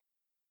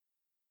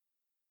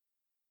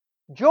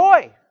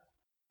 Joy.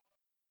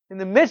 In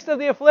the midst of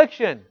the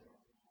affliction,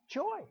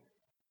 joy.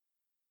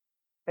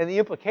 And the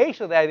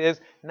implication of that is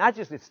not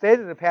just it's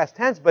stated in the past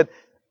tense, but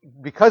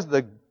because of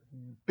the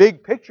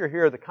big picture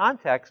here of the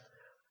context,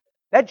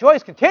 that joy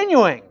is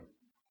continuing.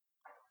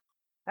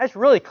 That's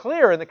really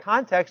clear in the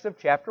context of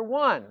chapter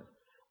 1.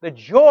 The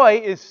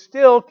joy is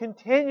still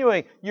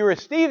continuing. You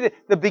received it.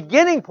 The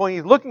beginning point,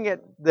 he's looking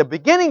at the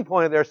beginning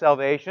point of their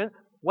salvation.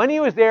 When he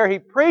was there, he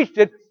preached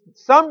it.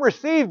 Some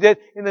received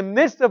it in the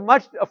midst of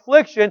much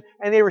affliction,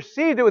 and they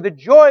received it with the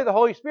joy of the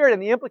Holy Spirit.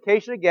 And the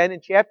implication, again,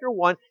 in chapter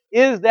 1,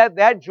 is that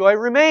that joy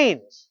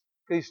remains.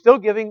 Because he's still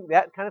giving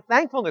that kind of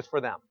thankfulness for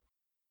them.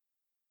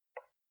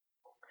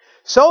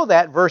 So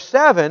that, verse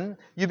 7,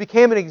 you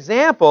became an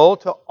example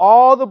to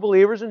all the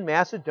believers in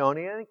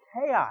Macedonia and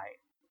Achaia.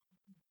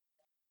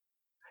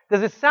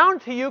 Does it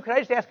sound to you, can I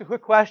just ask a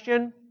quick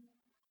question?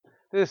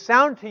 Does it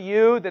sound to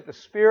you that the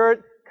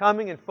Spirit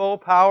coming in full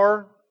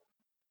power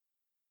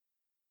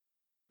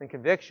and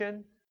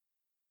conviction,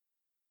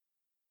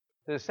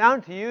 does it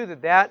sound to you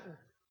that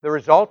the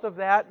result of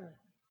that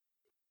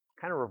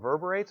kind of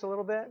reverberates a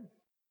little bit?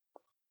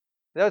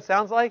 that what it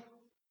sounds like?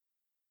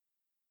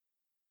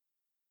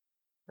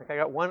 Like I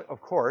got one,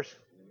 of course.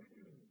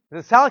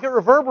 Does it sound like it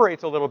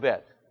reverberates a little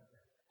bit?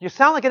 You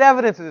sound like it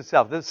evidences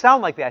itself. Does it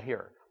sound like that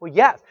here? Well,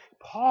 yes.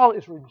 Paul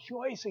is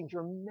rejoicing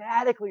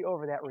dramatically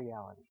over that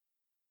reality.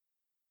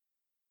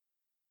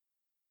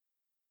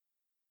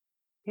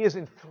 He is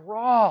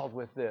enthralled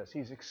with this.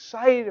 He's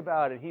excited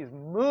about it. He's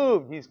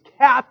moved. He's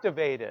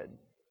captivated.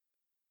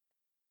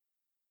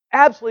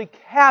 Absolutely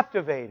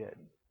captivated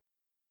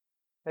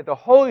that the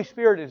Holy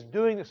Spirit is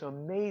doing this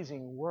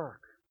amazing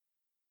work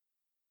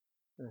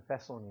in the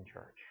Thessalonian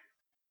church.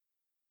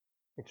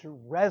 It's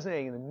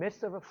resonating in the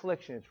midst of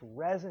affliction. It's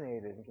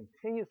resonated and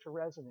continues to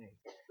resonate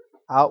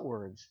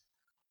outwards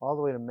all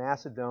the way to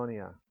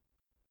Macedonia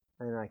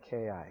and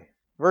Achaia.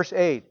 Verse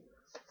 8,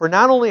 for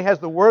not only has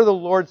the word of the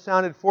Lord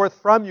sounded forth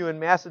from you in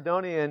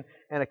Macedonia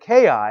and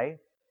Achaia,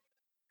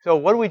 so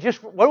what do we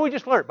just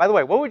learn? By the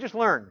way, what did we just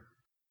learn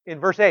in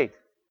verse 8?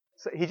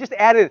 So he just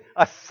added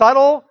a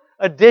subtle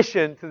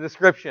addition to the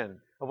description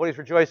of what he's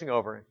rejoicing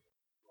over.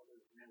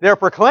 They're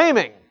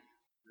proclaiming.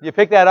 You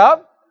pick that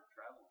up?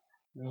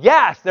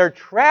 Yes, they're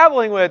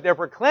traveling with it. They're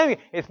proclaiming.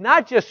 It's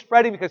not just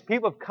spreading because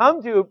people have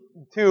come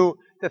to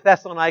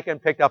Thessalonica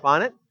and picked up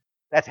on it.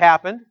 That's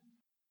happened.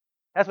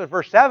 That's what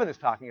verse 7 is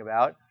talking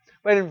about.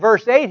 But in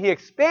verse 8, he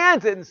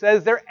expands it and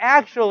says they're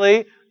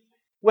actually,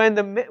 when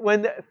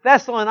the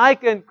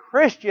Thessalonican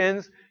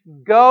Christians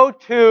go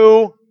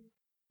to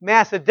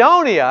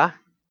Macedonia,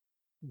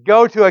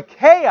 go to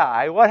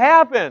Achaia, what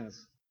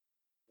happens?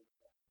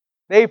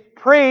 They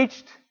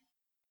preached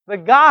the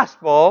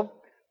gospel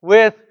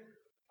with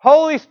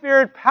Holy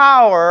Spirit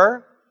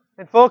power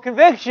and full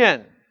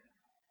conviction.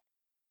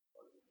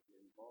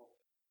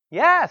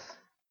 Yes,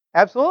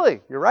 absolutely.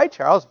 You're right,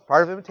 Charles.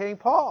 Part of imitating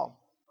Paul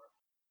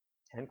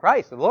and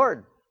Christ, the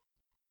Lord.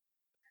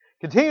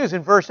 Continues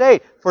in verse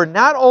 8, for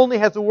not only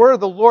has the word of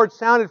the Lord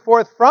sounded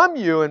forth from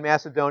you in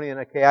Macedonia and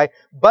Achaia,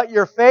 but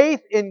your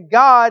faith in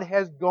God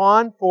has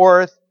gone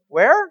forth,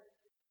 where?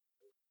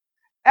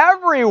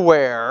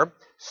 Everywhere,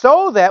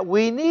 so that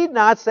we need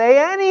not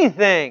say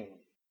anything.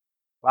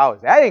 Wow,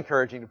 is that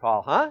encouraging to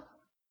Paul, huh?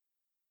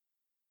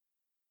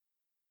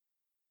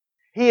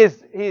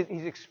 He's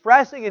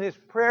expressing in his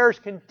prayers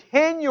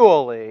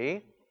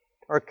continually,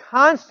 or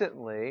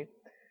constantly,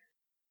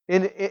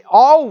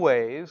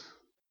 always,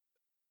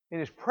 in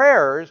his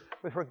prayers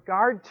with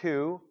regard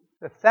to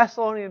the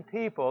Thessalonian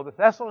people, the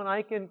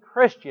Thessalonican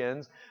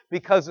Christians,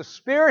 because the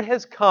Spirit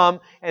has come,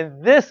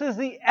 and this is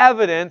the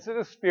evidence that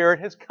the Spirit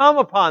has come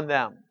upon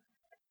them.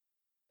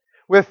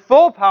 With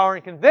full power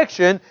and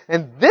conviction,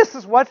 and this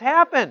is what's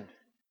happened.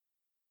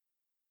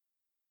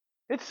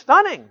 It's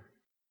stunning,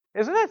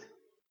 isn't it?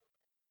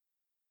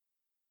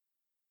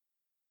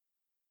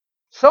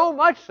 So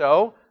much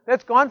so that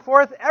it's gone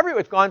forth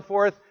everywhere. It's gone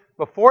forth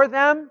before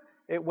them.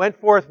 It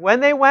went forth when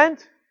they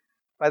went,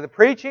 by the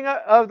preaching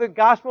of the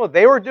gospel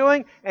they were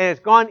doing, and it's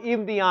gone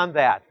even beyond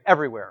that,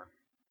 everywhere.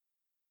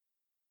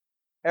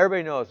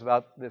 Everybody knows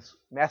about this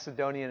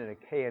Macedonian and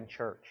Achaean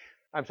church.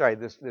 I'm sorry,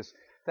 this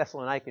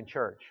Thessalonican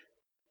church.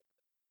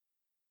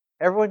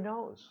 Everyone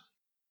knows.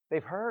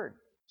 They've heard.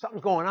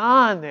 Something's going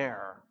on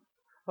there.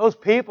 Those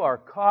people are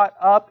caught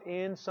up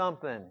in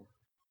something.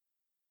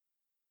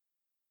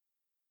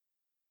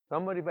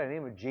 Somebody by the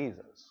name of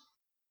Jesus.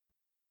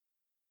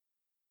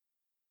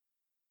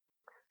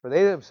 For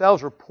they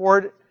themselves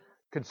report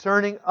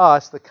concerning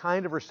us the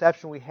kind of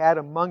reception we had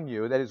among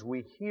you. That is,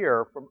 we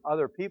hear from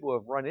other people who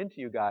have run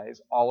into you guys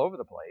all over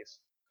the place,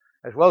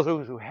 as well as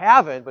those who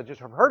haven't, but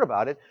just have heard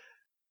about it,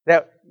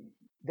 that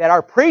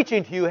our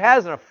preaching to you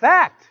has an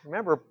effect.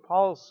 Remember,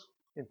 Paul's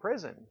in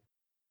prison.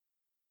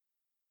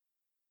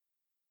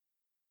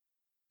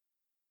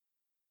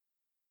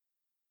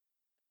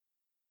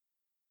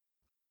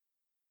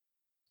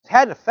 It's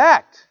had an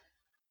effect.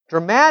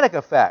 Dramatic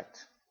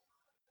effect.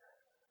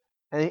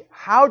 And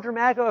how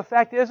dramatic of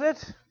effect is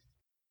it?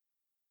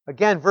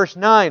 Again, verse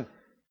 9.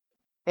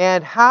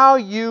 And how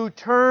you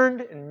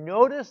turned, and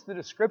notice the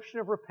description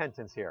of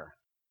repentance here.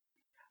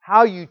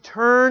 How you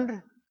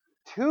turned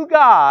to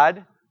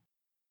God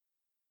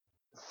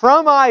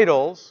from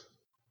idols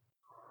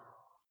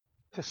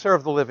to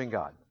serve the living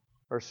God,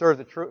 or serve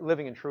the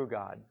living and true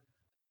God.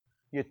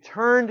 You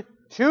turned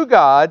to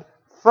God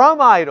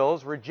from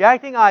idols,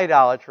 rejecting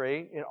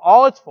idolatry in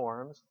all its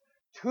forms,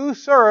 to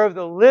serve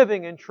the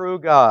living and true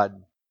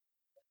God.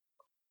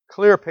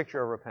 Clear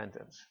picture of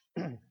repentance.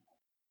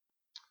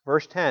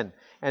 Verse 10,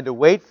 and to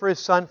wait for His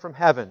Son from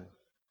heaven.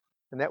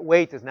 And that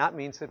wait does not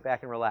mean sit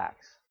back and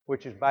relax,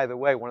 which is, by the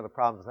way, one of the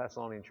problems the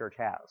Thessalonian church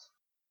has,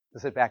 to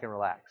sit back and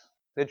relax.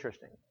 It's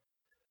interesting.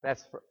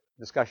 That's for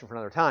discussion for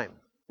another time.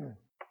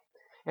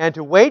 And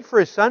to wait for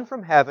His Son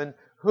from heaven,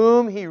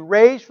 whom He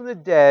raised from the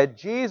dead,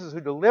 Jesus,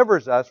 who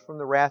delivers us from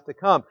the wrath to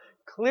come.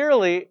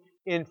 Clearly,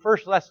 in 1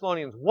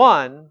 Thessalonians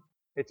 1,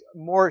 it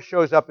more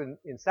shows up in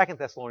 2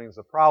 Thessalonians,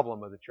 the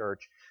problem of the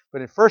church.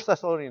 But in 1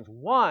 Thessalonians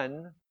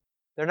 1,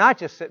 they're not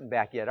just sitting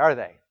back yet, are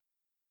they?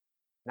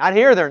 Not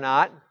here, they're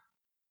not.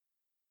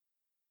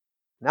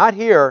 Not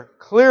here,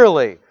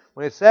 clearly.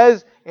 When it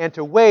says, and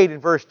to wait in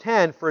verse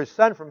 10 for his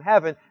Son from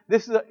heaven,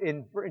 this is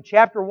in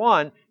chapter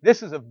 1,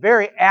 this is a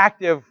very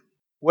active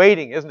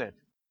waiting, isn't it?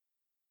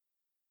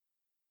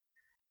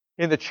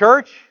 In the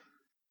church,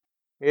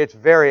 it's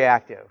very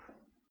active.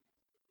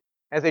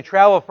 As they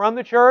travel from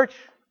the church,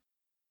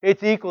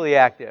 it's equally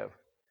active.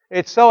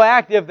 It's so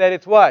active that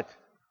it's what?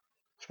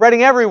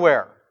 Spreading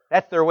everywhere.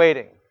 That's their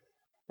waiting.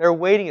 Their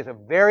waiting is a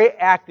very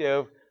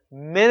active,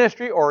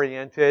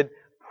 ministry-oriented,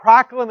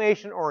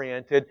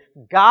 proclamation-oriented,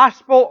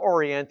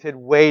 gospel-oriented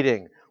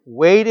waiting.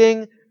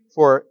 Waiting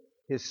for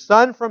his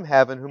Son from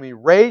heaven, whom he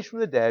raised from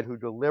the dead, who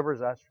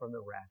delivers us from the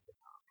wrath to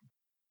come.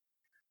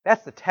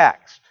 That's the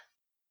text.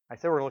 I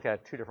said we're going to look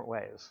at it two different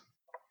ways.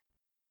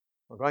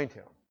 We're going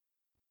to.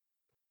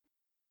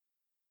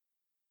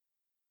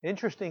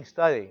 Interesting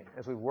study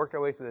as we've worked our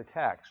way through the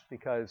text,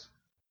 because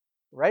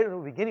right at the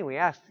beginning we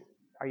asked,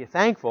 are you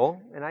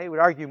thankful? And I would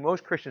argue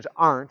most Christians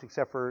aren't,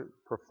 except for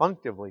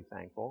perfunctively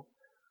thankful.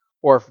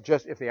 Or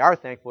if they are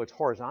thankful, it's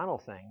horizontal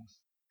things.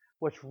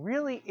 What's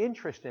really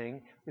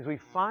interesting is we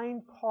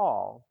find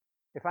Paul,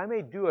 if I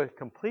may do a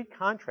complete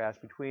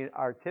contrast between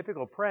our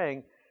typical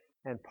praying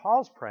and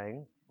Paul's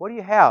praying, what do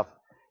you have?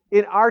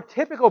 In our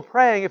typical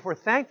praying, if we're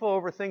thankful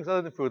over things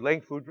other than food,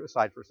 laying food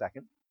aside for a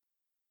second,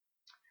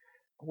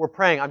 we're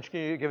praying. I'm just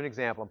going to give an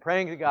example. I'm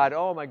praying to God,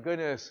 oh my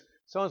goodness,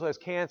 so-and-so has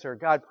cancer.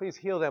 God, please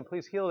heal them,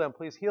 please heal them,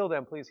 please heal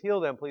them, please heal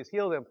them, please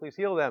heal them, please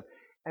heal them.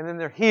 And then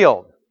they're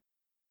healed.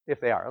 If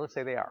they are. Let's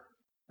say they are.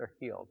 They're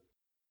healed.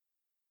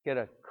 Get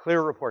a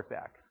clear report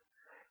back.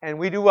 And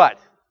we do what?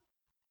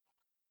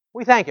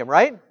 We thank him,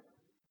 right?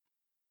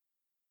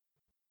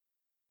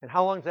 And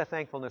how long does that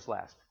thankfulness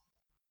last?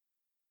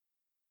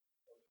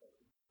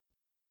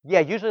 Yeah,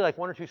 usually like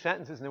 1 or 2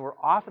 sentences, and then we're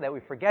off of that. We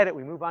forget it.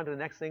 We move on to the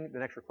next thing, the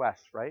next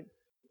request, right?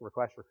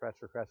 Request.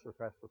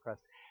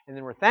 And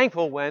then we're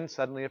thankful when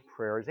suddenly a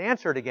prayer is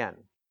answered again.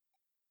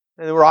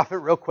 And then we're off it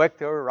real quick.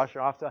 We're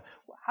rushing off to...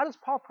 How does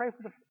Paul pray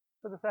for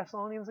the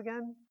Thessalonians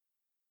again?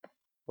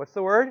 What's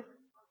the word?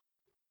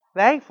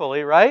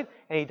 Thankfully, right?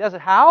 And he does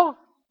it how?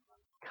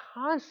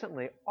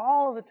 Constantly,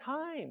 all the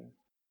time.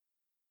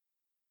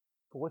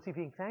 But what's he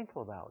being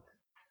thankful about?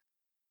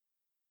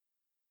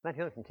 Not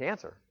healing from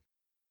cancer.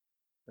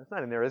 That's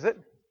not in there, is it?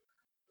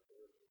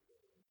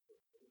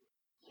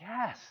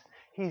 Yes.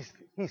 He's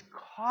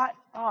caught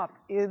up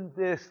in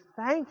this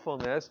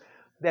thankfulness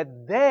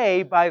that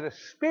they, by the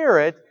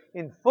Spirit,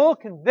 in full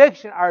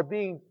conviction, are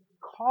being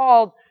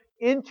called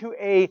into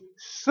a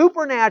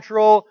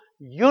supernatural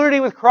unity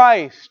with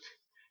Christ.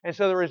 And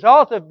so the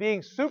result of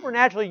being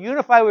supernaturally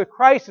unified with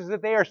Christ is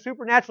that they are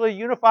supernaturally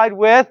unified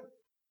with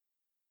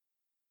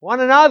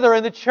one another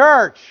in the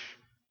church.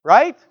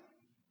 Right?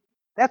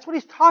 That's what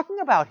he's talking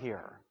about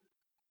here.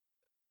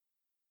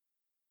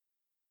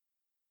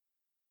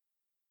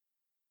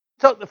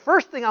 So the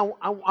first thing I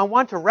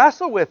want to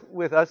wrestle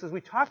with us as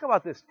we talk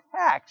about this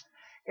text,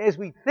 as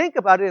we think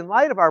about it in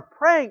light of our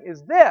praying,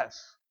 is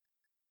this.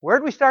 Where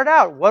did we start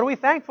out? What are we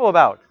thankful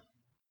about?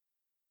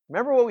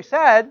 Remember what we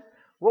said.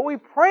 What we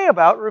pray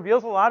about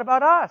reveals a lot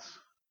about us.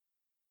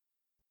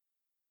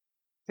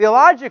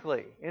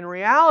 Theologically, in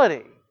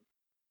reality.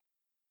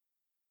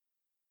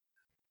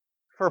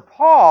 For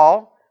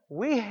Paul,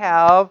 we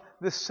have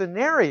the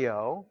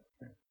scenario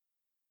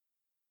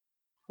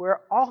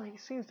where all he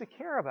seems to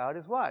care about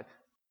is what?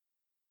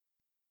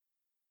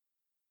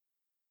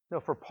 No,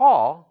 for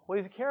Paul, what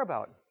does he care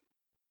about?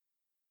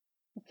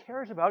 He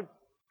cares about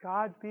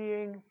God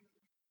being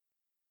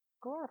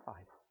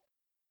glorified.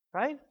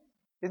 Right?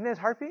 Isn't that his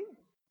heartbeat?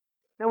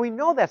 Now we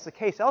know that's the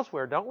case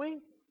elsewhere, don't we?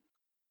 Isn't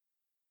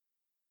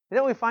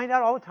that what we find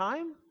out all the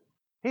time?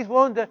 He's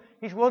willing to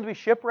be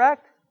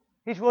shipwrecked.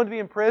 He's willing to be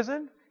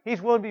imprisoned.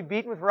 He's willing to be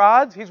beaten with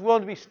rods. He's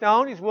willing to be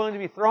stoned. He's willing to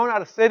be thrown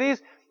out of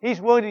cities. He's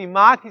willing to be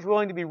mocked. He's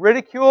willing to be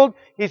ridiculed.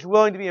 He's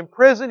willing to be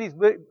imprisoned. He's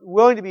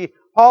willing to be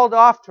hauled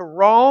off to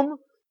Rome.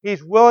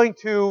 He's willing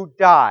to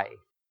die.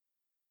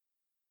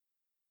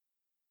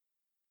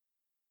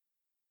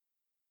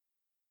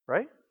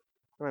 Right?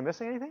 Am I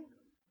missing anything?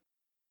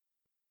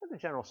 That's a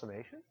general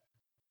summation.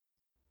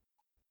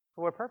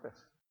 For what purpose?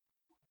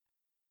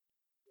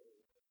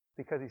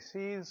 Because he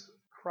sees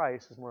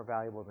Christ as more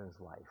valuable than his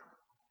life.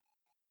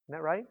 Isn't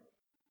that right?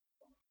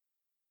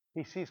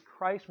 He sees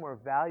Christ more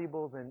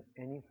valuable than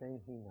anything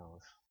he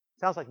knows.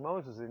 Sounds like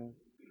Moses in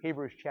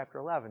Hebrews chapter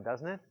 11,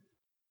 doesn't it?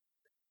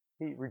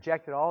 He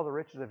rejected all the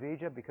riches of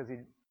Egypt because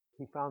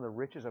he found the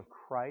riches of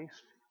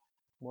Christ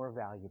more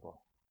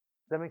valuable.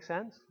 Does that make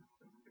sense?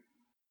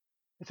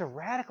 It's a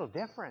radical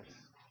difference.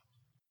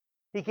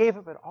 He gave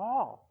up it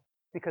all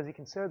because he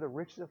considered the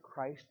riches of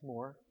Christ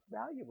more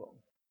valuable.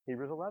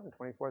 Hebrews 11,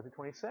 24 through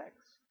 26.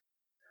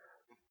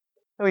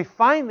 And we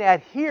find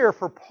that here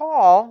for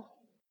Paul,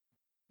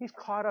 he's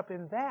caught up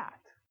in that.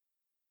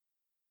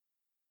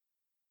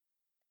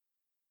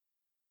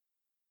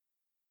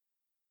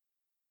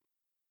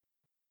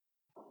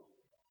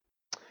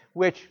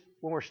 Which,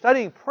 when we're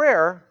studying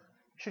prayer,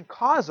 should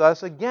cause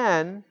us,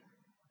 again,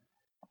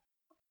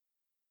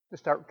 to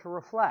start to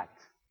reflect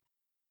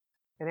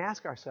and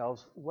ask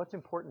ourselves, what's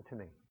important to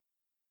me?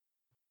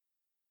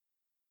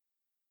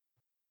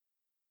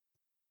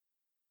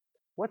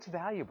 What's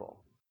valuable?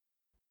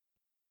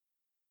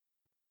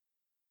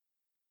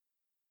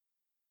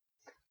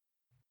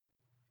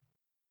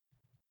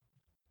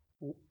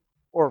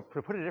 Or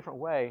to put it a different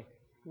way,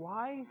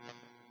 why?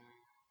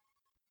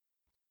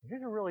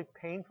 Here's a really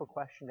painful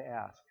question to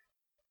ask.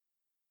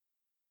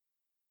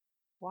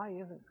 Why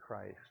isn't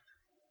Christ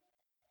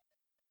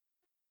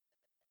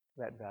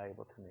that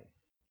valuable to me?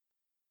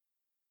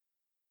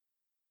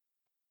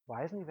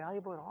 Why isn't he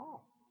valuable at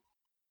all?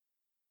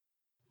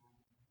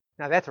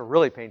 Now, that's a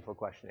really painful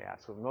question to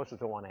ask, so most of us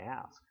don't want to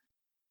ask.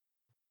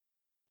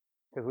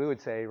 Because we would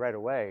say right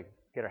away,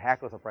 get our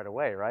hackles up right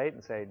away, right?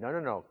 And say,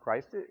 no,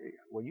 Christ,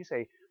 well, you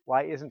say,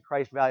 why isn't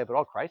Christ valuable at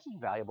all? Christ is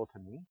valuable to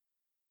me.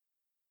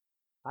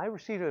 I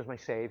receive it as my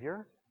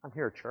Savior. I'm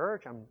here at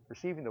church. I'm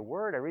receiving the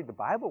Word. I read the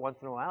Bible once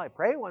in a while. I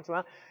pray once in a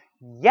while.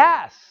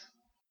 Yes!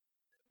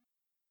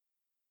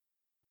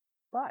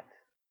 But.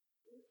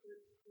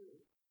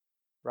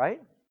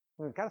 Right?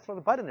 We've got to throw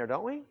the but in there,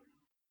 don't we?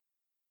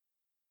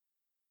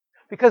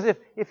 Because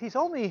if he's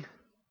only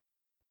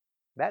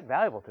that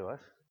valuable to us,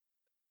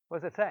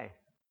 what does it say?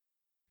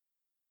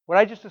 What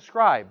I just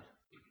described,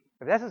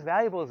 if that's as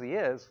valuable as he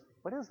is,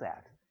 what is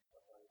that?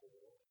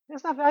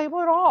 It's not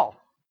valuable at all.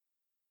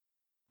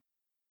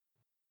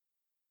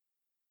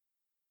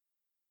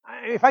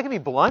 If I can be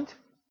blunt,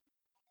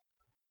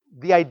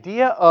 the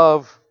idea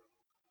of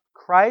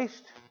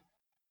Christ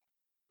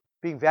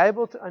being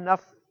valuable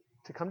enough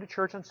to come to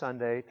church on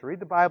Sunday, to read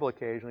the Bible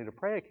occasionally, to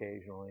pray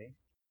occasionally,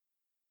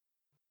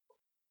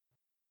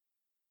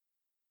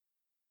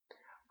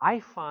 I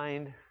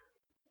find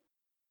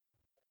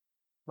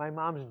my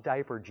mom's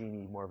diaper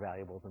genie more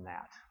valuable than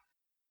that.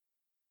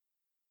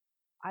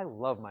 I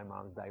love my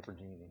mom's diaper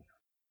genie.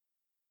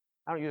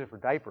 I don't use it for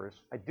diapers.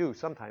 I do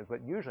sometimes,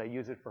 but usually I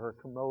use it for her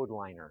commode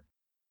liner.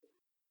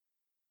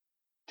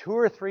 2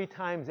 or 3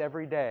 times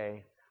every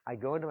day, I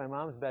go into my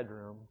mom's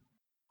bedroom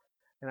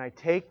and I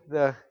take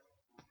the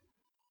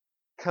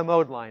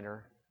commode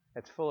liner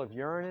that's full of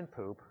urine and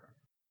poop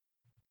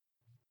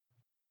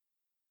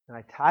and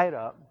I tie it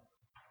up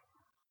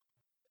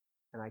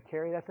and I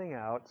carry that thing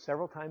out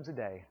several times a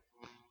day.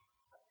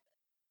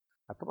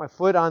 I put my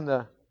foot on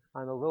the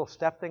little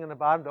step thing on the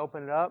bottom to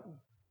open it up,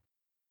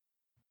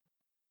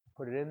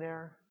 put it in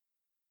there,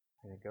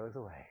 and it goes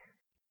away.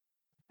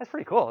 That's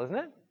pretty cool, isn't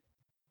it?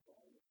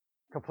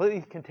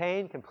 Completely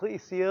contained, completely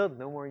sealed,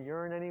 no more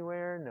urine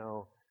anywhere,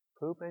 no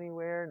poop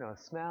anywhere, no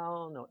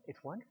smell, no.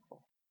 It's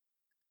wonderful.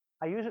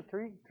 I use it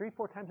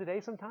 4 times a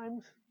day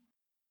sometimes,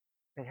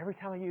 and every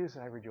time I use it,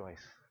 I rejoice.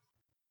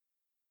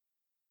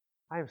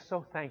 I am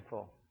so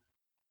thankful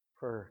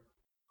for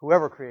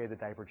whoever created the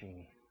diaper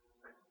genie.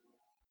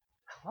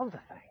 I love the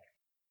thing.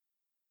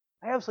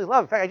 I absolutely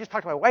love it. In fact, I just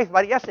talked to my wife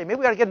about it yesterday. Maybe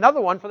we got to get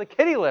another one for the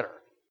kitty litter.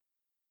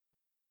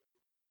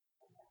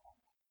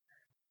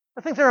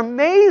 The things are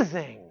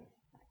amazing.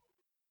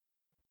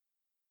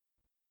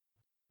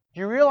 Do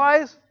you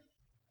realize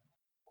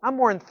I'm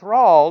more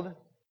enthralled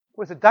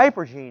with the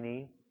diaper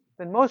genie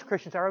than most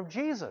Christians are of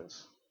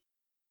Jesus?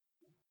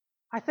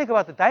 I think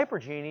about the diaper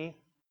genie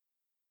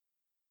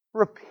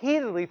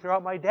repeatedly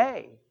throughout my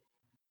day.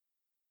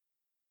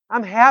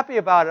 I'm happy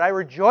about it. I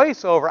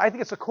rejoice over it. I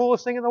think it's the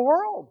coolest thing in the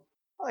world.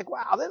 I'm like,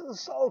 wow, this is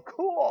so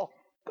cool.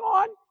 Go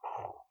on.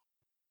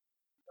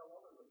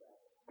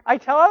 I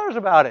tell others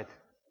about it.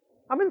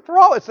 I'm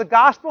enthralled. It's the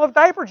gospel of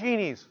diaper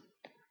genies.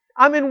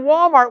 I'm in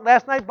Walmart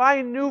last night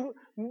buying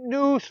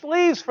new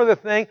sleeves for the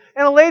thing,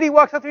 and a lady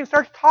walks up to me and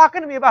starts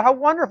talking to me about how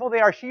wonderful they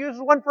are. She uses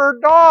one for her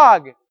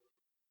dog.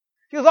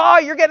 She goes, oh,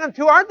 you're getting them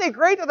too. Aren't they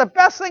great? They're the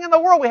best thing in the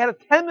world. We had a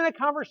 10-minute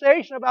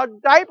conversation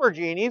about diaper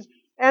genies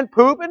and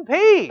poop and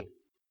pee.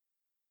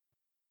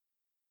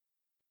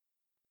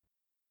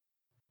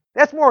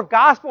 That's more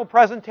gospel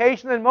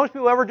presentation than most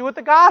people ever do with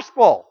the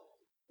gospel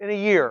in a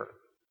year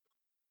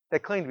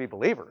that claim to be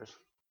believers.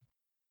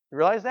 You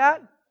realize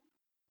that?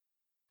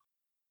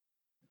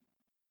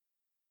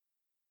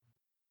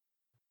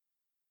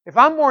 If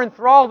I'm more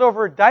enthralled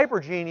over a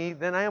diaper genie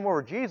than I am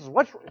over Jesus,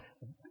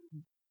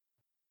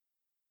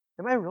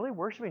 am I really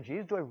worshiping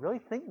Jesus? Do I really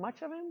think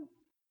much of him?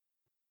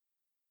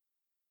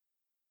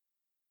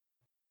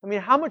 I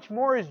mean, how much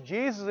more is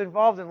Jesus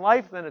involved in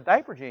life than a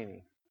diaper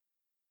genie?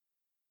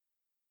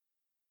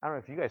 I don't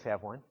know if you guys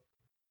have one.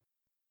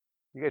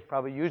 You guys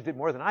probably used it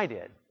more than I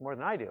did, more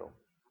than I do.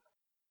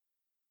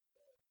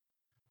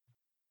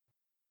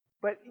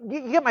 But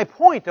you get my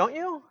point, don't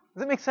you?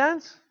 Does it make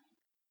sense?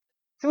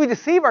 So we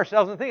deceive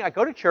ourselves and think, I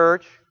go to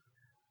church,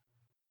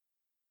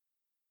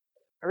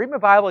 I read my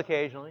Bible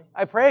occasionally,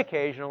 I pray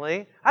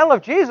occasionally, I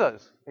love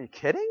Jesus. Are you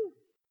kidding?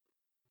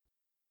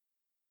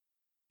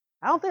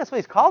 I don't think that's what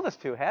he's called us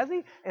to, has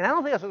he? And I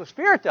don't think that's what the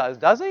Spirit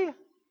does he?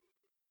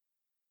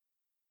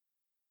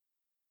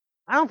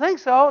 I don't think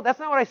so. That's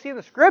not what I see in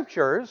the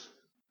Scriptures.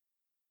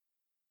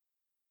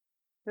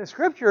 In the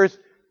Scriptures,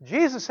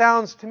 Jesus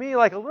sounds to me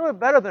like a little bit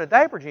better than a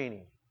diaper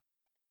genie.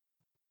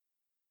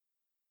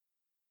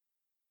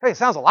 I think it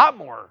sounds a lot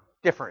more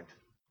different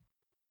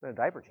than a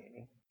diaper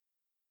genie.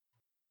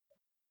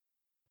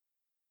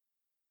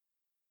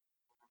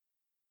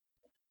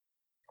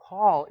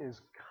 Paul is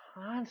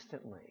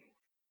constantly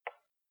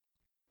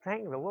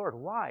thanking the Lord.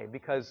 Why?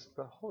 Because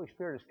the Holy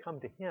Spirit has come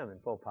to him in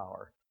full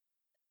power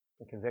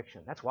and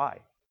conviction. That's why.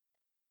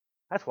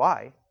 That's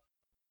why.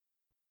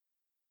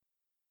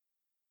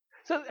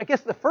 So I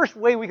guess the first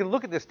way we can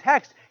look at this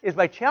text is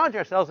by challenging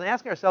ourselves and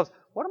asking ourselves,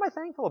 what am I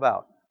thankful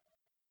about?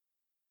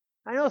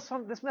 I know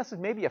this message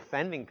may be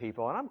offending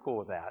people, and I'm cool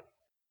with that.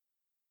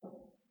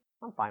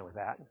 I'm fine with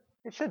that.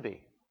 It should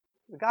be.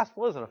 The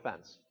gospel is an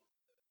offense.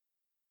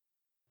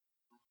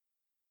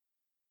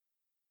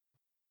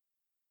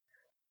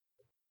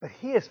 But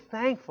he is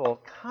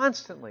thankful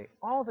constantly,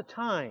 all the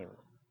time,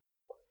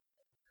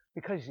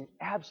 because he's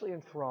absolutely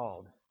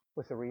enthralled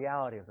with the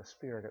reality of the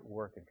Spirit at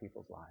work in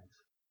people's lives,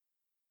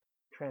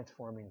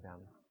 transforming them.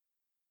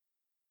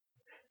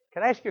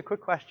 Can I ask you a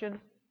quick question?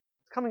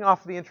 It's coming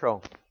off the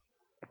intro.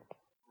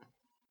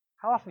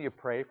 How often do you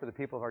pray for the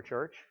people of our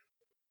church?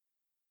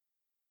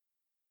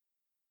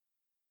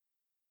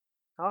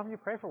 How often do you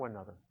pray for one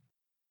another?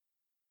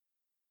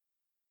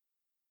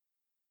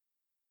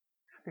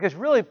 Because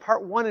really,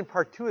 part one and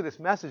part two of this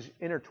message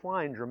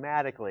intertwine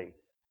dramatically.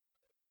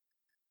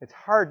 It's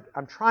hard.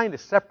 I'm trying to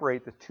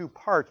separate the two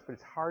parts, but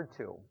it's hard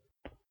to.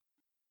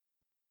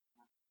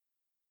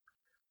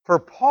 For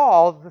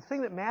Paul, the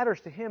thing that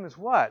matters to him is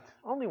what?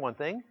 Only one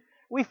thing.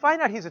 We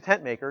find out he's a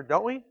tent maker,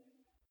 don't we?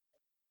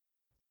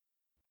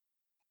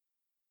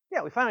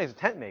 Yeah, we find out he's a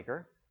tent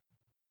maker.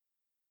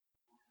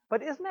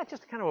 But isn't that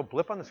just kind of a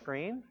blip on the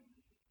screen?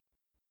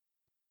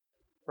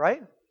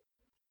 Right?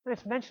 And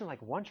it's mentioned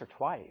like once or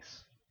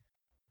twice.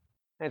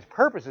 And his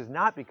purpose is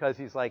not because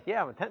he's like,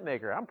 yeah, I'm a tent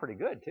maker. I'm pretty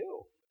good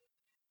too.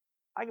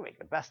 I can make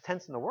the best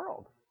tents in the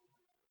world.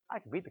 I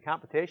can beat the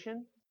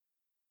competition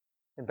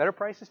and better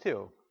prices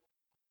too.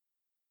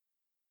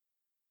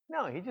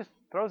 No, he just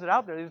throws it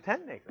out there. He's a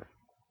tent maker.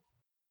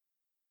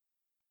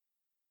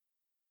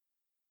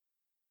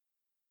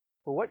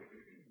 But what,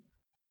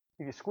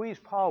 if you squeeze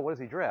Paul, what does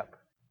he drip?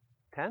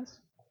 Tents?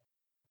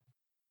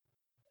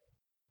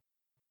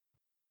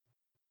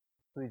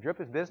 Does he drip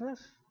his business?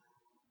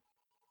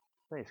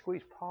 When you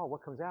squeeze Paul,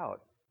 what comes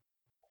out?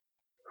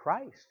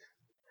 Christ.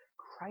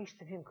 Christ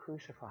and him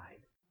crucified.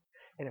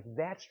 And if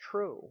that's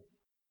true,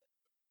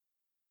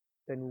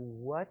 then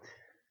what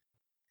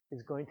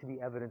is going to be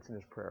evidence in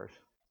his prayers?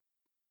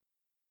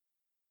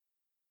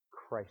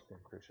 Christ and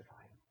him crucified.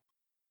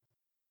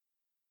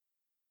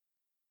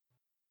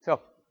 So,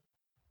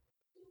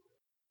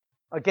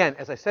 again,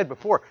 as I said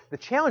before, the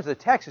challenge of the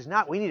text is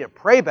not we need to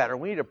pray better.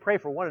 We need to pray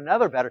for one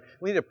another better.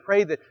 We need to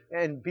pray that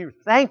and be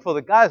thankful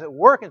that God is at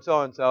work and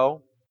so and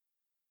so.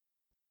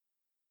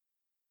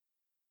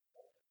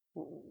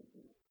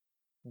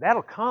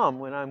 That'll come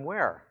when I'm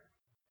where?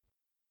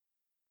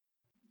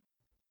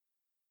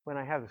 When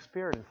I have the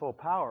Spirit in full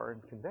power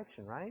and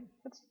conviction, right?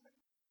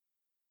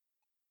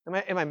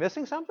 Am I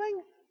missing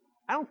something?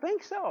 I don't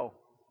think so.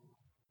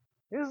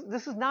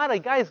 This is not a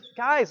guys,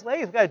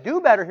 ladies, we've got to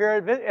do better here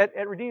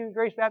at Redeeming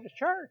Grace Baptist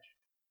Church.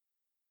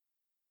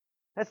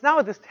 That's not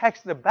what this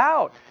text is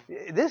about.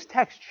 This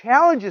text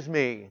challenges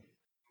me.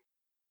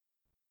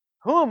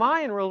 Who am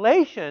I in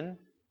relation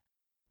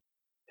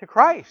to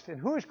Christ? And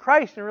who is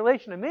Christ in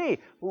relation to me?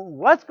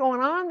 What's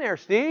going on there,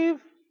 Steve?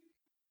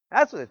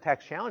 That's what the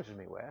text challenges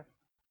me with.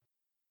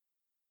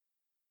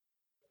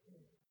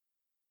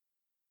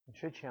 It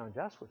should challenge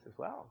us with as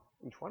well,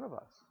 each one of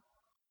us.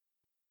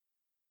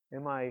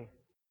 Am I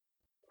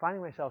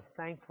finding myself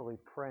thankfully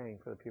praying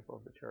for the people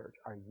of the church?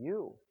 Are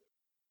you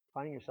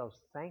finding yourselves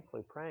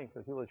thankfully praying for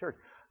the people of the church?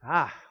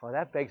 Well,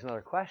 that begs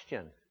another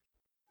question.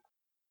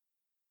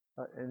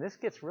 And this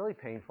gets really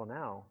painful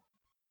now.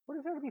 What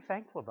is there to be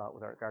thankful about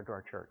with regard to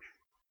our church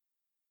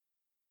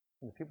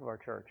and the people of our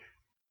church?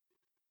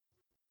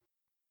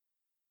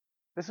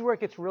 This is where it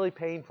gets really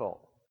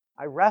painful.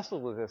 I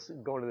wrestled with this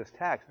going to this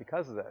text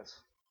because of this.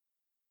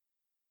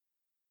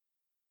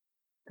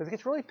 Because it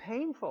gets really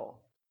painful.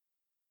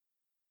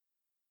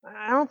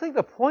 I don't think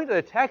the point of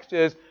the text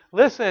is,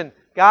 listen,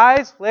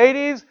 guys,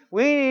 ladies,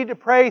 we need to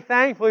pray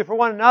thankfully for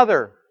one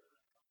another.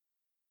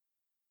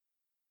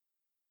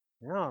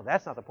 No,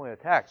 that's not the point of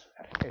the text.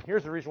 And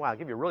here's the reason why. I'll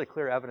give you really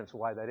clear evidence of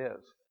why that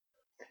is.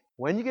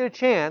 When you get a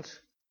chance,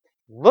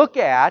 look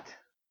at,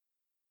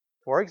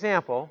 for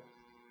example,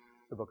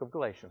 the book of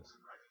Galatians.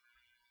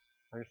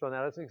 I'm just throwing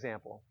that as an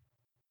example.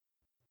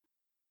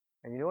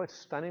 And you know what's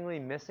stunningly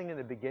missing in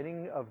the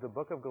beginning of the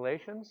book of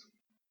Galatians?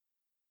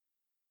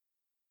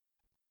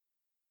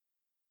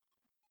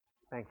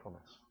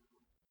 Thankfulness.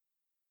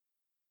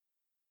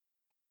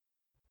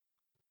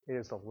 It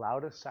is the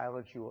loudest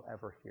silence you will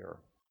ever hear.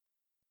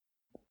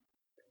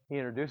 He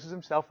introduces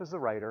himself as the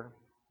writer,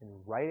 and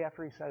right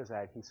after he says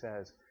that, he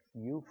says,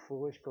 "You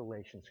foolish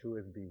Galatians, who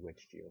has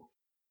bewitched you?"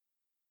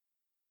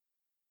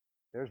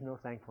 There's no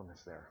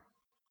thankfulness there.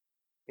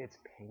 It's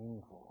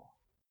painful.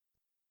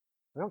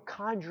 We don't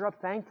conjure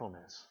up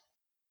thankfulness.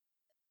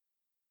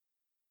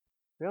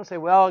 We don't say,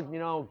 well,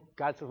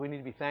 God says we need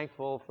to be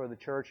thankful for the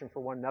church and for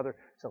one another,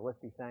 so let's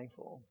be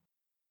thankful.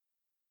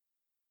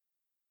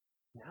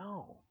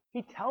 No.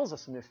 He tells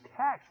us in this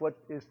text what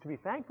is to be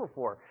thankful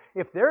for.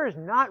 If there is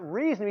not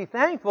reason to be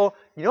thankful,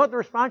 you know what the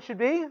response should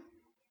be?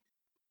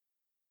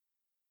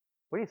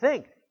 What do you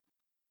think?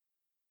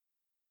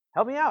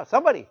 Help me out,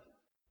 somebody.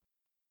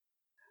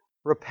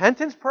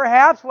 Repentance,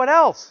 perhaps? What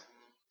else?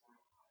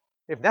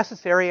 If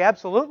necessary,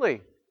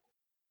 absolutely.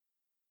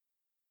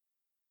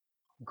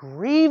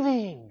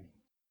 Grieving,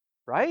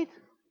 right?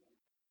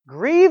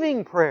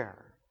 Grieving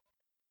prayer.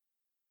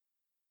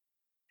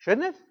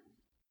 Shouldn't it?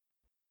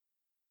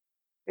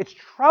 It's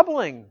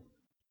troubling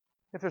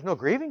if there's no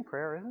grieving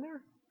prayer, isn't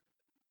there?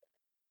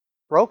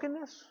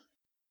 Brokenness,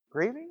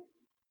 grieving.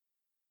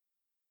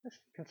 It's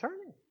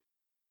concerning.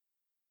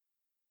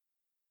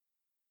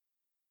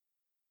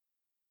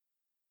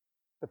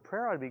 The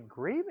prayer ought to be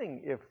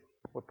grieving if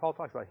what Paul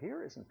talks about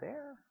here isn't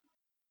there.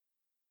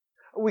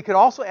 We could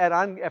also add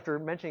on, after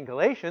mentioning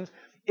Galatians,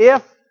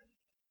 if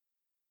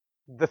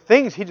the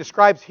things he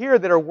describes here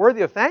that are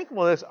worthy of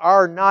thankfulness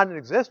are not in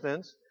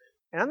existence,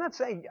 and I'm not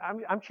saying,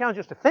 I'm challenged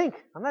just to think.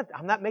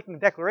 I'm not making a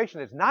declaration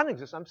that it's not in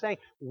existence. I'm saying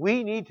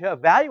we need to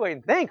evaluate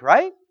and think,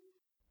 right?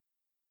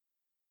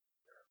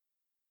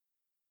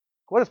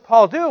 What does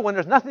Paul do when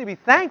there's nothing to be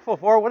thankful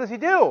for? What does he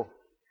do?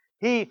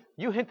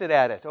 You hinted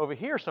at it over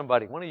here,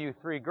 somebody. One of you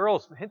three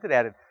girls hinted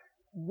at it.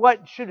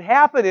 What should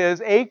happen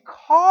is a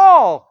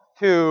call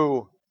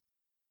to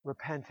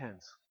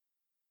repentance.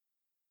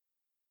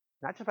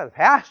 Not just by the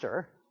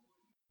pastor,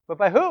 but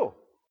by who?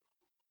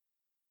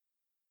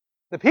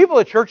 The people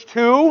of the church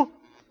to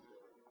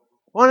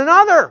one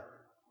another.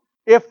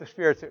 If the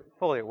Spirit's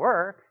fully at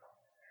work,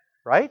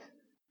 right?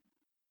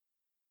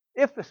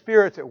 If the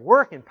Spirit's at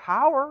work in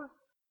power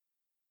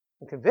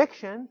and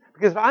conviction,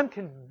 because if I'm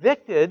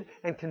convicted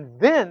and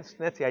convinced,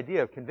 and that's the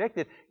idea of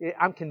convicted,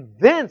 I'm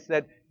convinced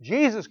that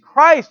Jesus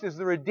Christ is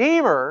the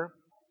Redeemer.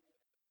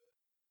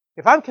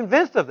 If I'm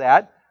convinced of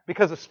that,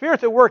 because the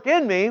Spirit's at work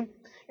in me,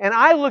 and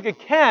I look at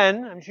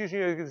Ken, I'm just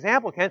using an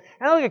example, Ken,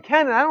 and I look at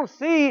Ken and I don't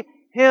see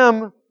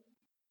him,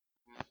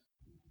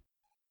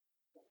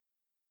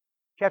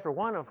 chapter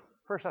 1 of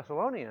 1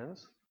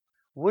 Thessalonians,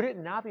 would it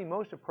not be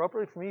most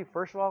appropriate for me,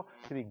 first of all,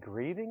 to be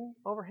grieving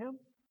over him?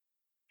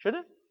 Should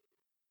it?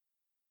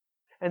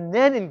 And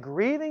then in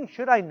grieving,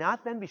 should I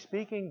not then be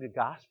speaking the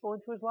gospel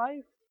into his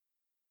life?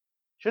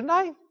 Shouldn't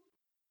I?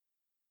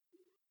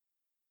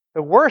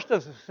 The worst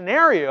of the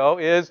scenario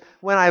is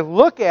when I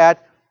look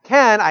at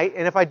Ken,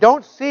 and if I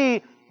don't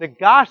see the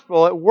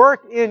gospel at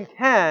work in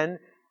Ken,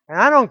 and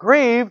I don't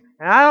grieve,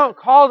 and I don't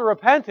call to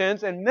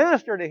repentance and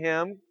minister to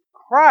him,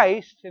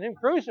 Christ and him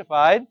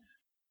crucified,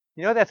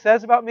 you know what that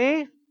says about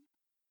me?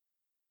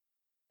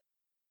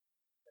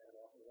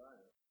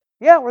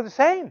 Yeah, we're the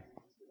same.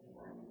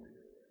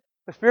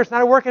 The Spirit's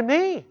not at work in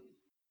me.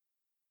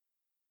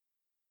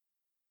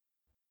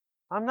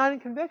 I'm not in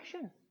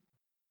conviction.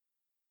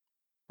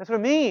 That's what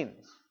it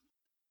means.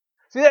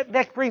 See,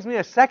 that brings me to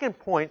a second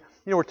point.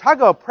 You know, we're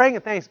talking about praying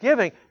and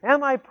thanksgiving.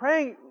 Am I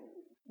praying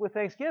with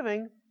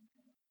thanksgiving?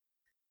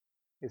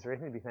 Is there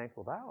anything to be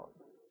thankful about?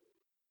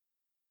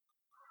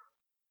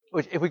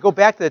 Which, if we go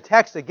back to the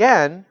text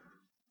again,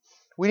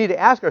 we need to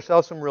ask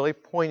ourselves some really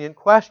poignant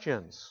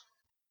questions.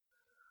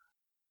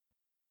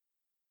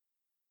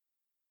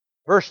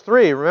 Verse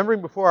 3,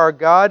 remembering before our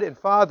God and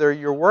Father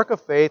your work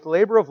of faith,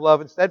 labor of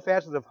love, and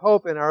steadfastness of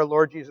hope in our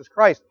Lord Jesus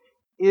Christ.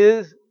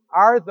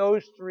 Are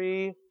those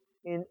three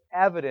in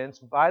evidence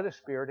by the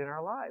Spirit in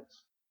our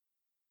lives?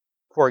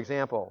 For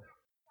example,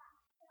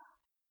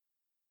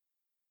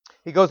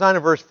 he goes on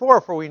in verse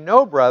 4, for we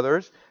know,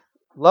 brothers,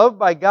 loved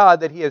by God,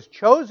 that he has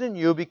chosen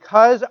you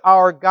because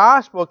our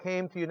gospel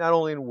came to you not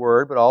only in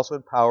word, but also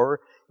in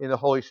power, in the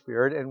Holy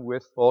Spirit, and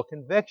with full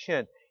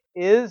conviction.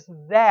 Is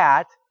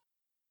that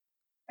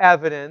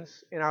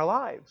evidence in our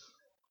lives?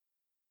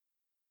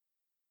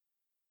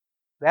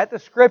 That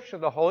description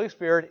of the Holy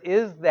Spirit,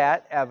 is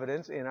that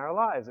evidence in our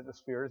lives, that the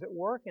Spirit is at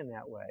work in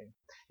that way?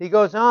 He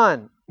goes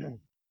on,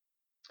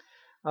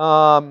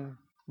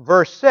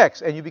 verse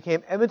 6, and you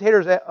became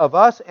imitators of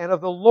us and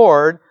of the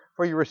Lord,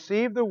 for you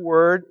received the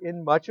word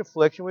in much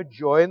affliction with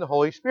joy in the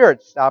Holy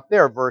Spirit. Stop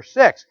there, verse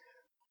 6.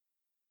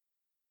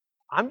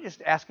 I'm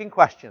just asking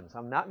questions.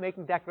 I'm not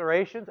making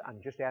declarations.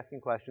 I'm just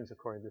asking questions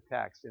according to the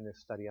text in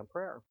this study on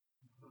prayer.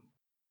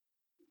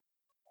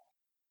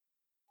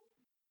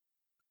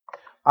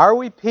 Are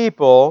we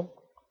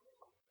people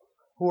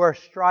who are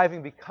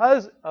striving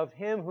because of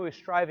him who is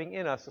striving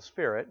in us, the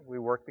Spirit? We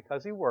work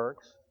because he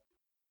works.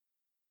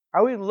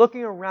 Are we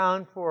looking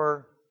around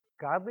for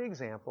godly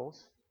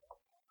examples,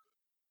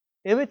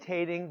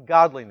 imitating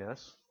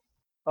godliness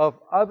of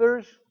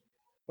others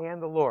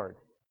and the Lord?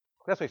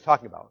 That's what he's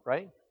talking about,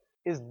 right?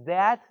 Is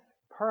that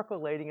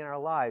percolating in our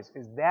lives?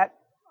 Is that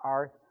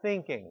our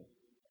thinking?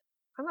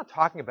 I'm not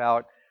talking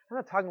about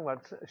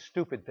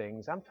stupid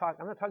things. I'm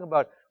not talking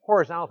about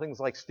horizontal things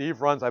like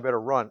Steve runs, I better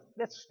run.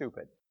 That's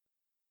stupid.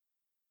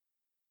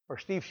 Or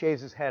Steve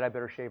shaves his head, I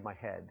better shave my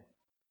head.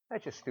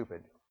 That's just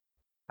stupid.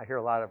 I hear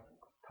a lot of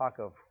talk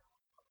of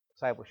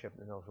discipleship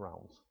in those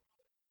realms,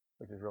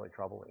 which is really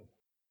troubling.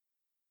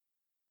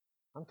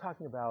 I'm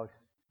talking about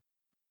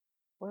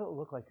what does it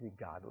look like to be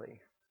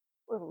godly?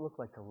 What does it look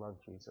like to love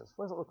Jesus?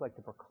 What does it look like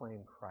to proclaim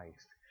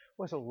Christ?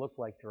 What does it look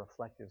like to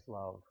reflect his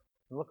love?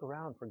 And look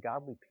around for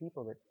godly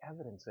people that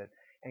evidence it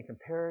and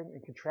compare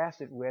and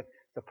contrast it with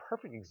the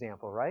perfect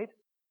example, right?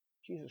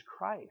 Jesus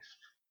Christ.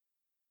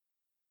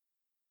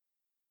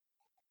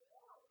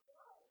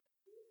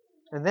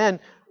 And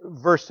then,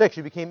 verse 6,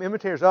 you became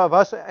imitators of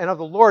us and of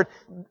the Lord,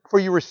 for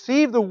you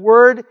received the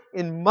word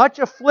in much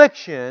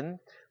affliction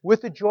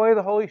with the joy of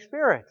the Holy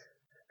Spirit.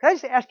 Can I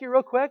just ask you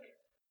real quick?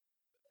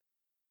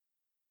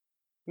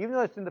 Even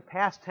though it's in the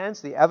past tense,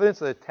 the evidence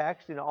of the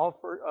text in all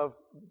of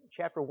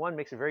chapter 1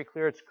 makes it very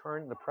clear it's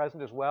current in the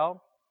present as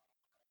well.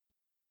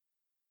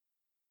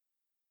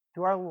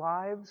 Do our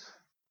lives,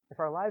 if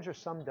our lives are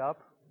summed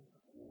up,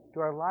 do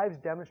our lives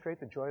demonstrate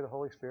the joy of the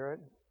Holy Spirit?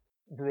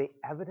 Do they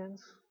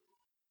evidence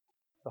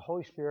the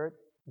Holy Spirit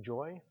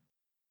joy?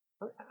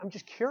 I'm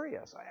just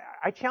curious.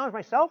 I challenge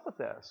myself with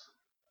this.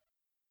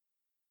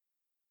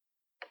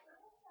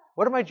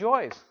 What are my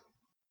joys?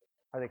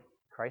 Are they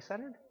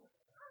Christ-centered?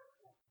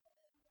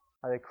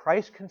 Are they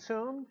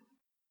Christ-consumed?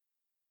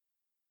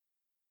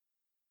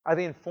 Are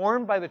they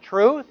informed by the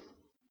truth?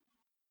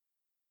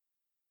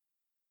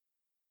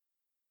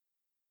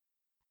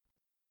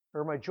 Or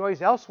are my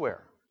joys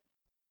elsewhere?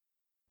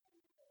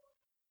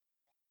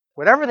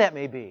 Whatever that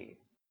may be.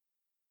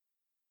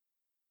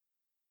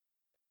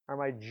 Are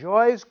my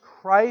joys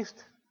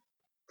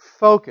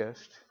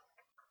Christ-focused,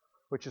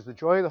 which is the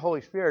joy of the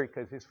Holy Spirit,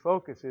 because his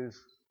focus is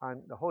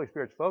on, the Holy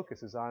Spirit's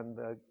focus is on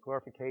the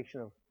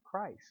glorification of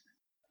Christ.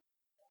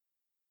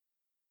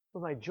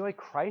 Was my joy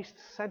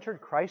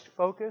Christ-centered,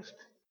 Christ-focused,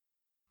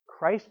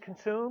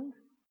 Christ-consumed?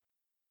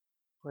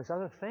 Or is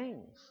other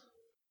things?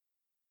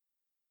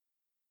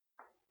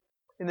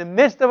 In the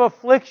midst of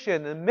affliction,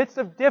 in the midst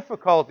of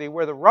difficulty,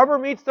 where the rubber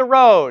meets the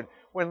road,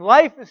 when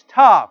life is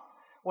tough,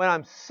 when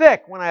I'm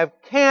sick, when I have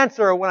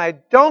cancer, when I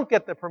don't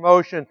get the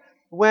promotion,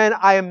 when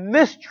I am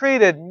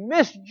mistreated,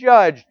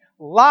 misjudged,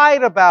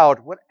 lied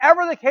about,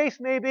 whatever the case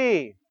may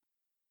be.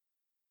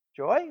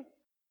 Joy?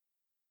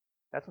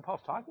 That's what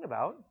Paul's talking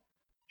about.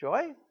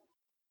 Joy?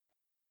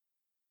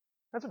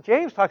 That's what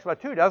James talks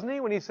about too, doesn't he?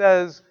 When he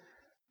says,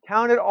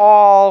 count it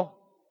all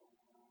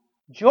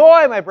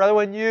joy, my brother,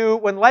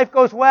 when life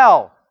goes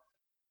well.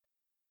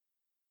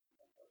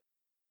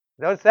 Is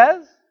that what it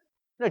says?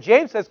 No,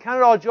 James says, count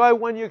it all joy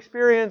when you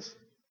experience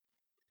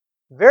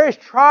various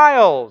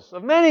trials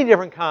of many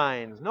different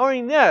kinds.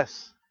 Knowing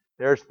this,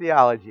 there's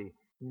theology.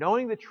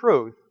 Knowing the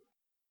truth.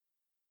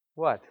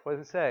 What? What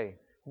does it say?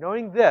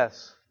 Knowing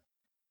this.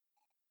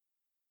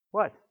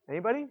 What?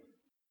 Anybody?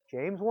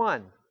 James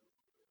 1.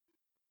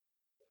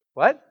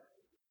 What?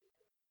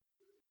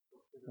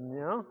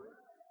 No.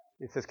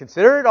 It says,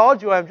 consider it all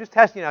joy. I'm just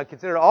testing you now.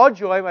 Consider it all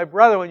joy, my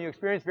brother, when you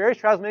experience various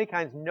trials of many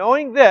kinds,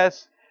 knowing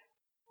this,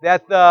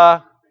 that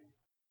the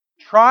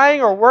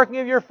trying or working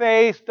of your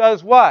faith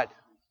does what?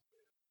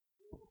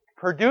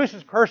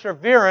 Produces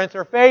perseverance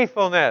or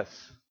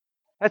faithfulness.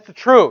 That's the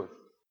truth.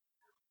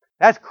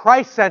 That's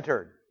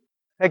Christ-centered.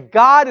 That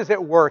God is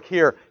at work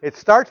here. It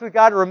starts with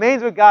God, it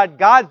remains with God.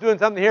 God's doing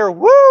something here.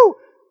 Woo!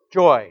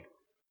 Joy.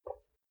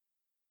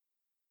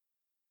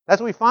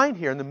 That's what we find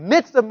here in the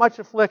midst of much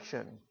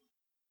affliction.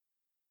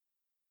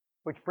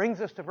 Which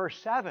brings us to verse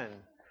 7.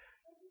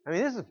 I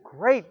mean, this is a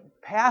great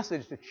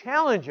passage to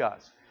challenge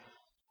us.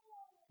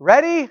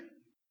 Ready?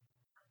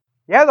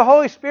 You have the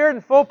Holy Spirit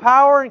in full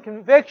power and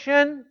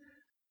conviction.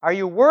 Are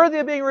you worthy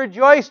of being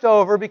rejoiced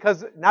over?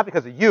 Because not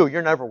because of you,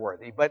 you're never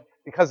worthy, but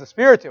because the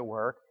Spirit's at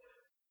work.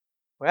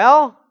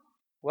 Well,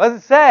 what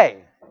does it say?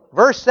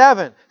 Verse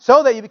 7,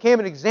 so that you became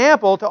an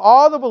example to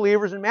all the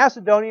believers in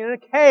Macedonia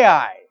and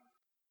Achaia.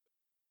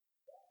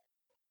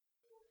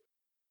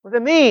 What does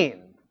it mean?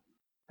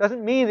 It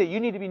doesn't mean that you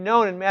need to be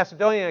known in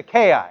Macedonia and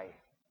Achaia.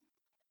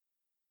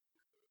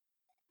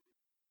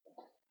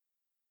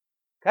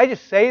 Can I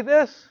just say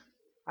this?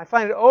 I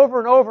find it over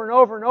and over and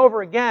over and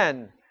over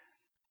again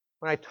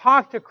when I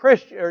talk to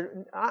Christian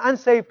or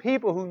unsaved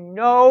people who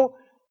know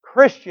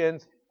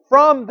Christians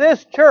from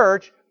this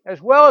church as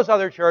well as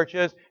other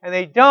churches, and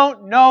they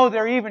don't know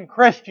they're even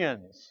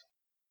Christians.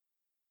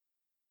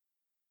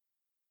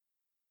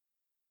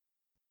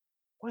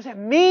 What does that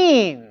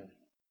mean?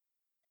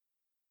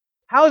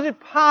 How is it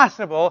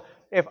possible,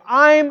 if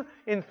I'm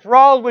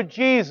enthralled with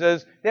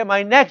Jesus, that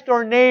my next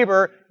door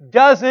neighbor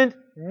doesn't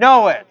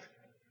know it?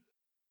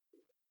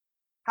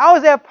 How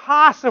is that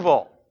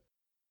possible?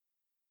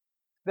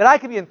 That I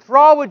could be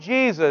enthralled with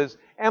Jesus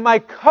and my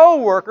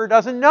coworker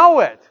doesn't know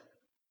it?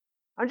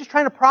 I'm just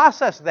trying to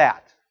process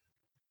that.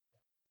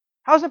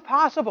 How is it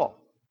possible?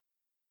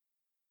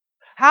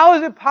 How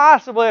is it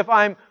possible if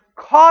I'm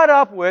caught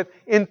up with,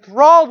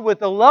 enthralled with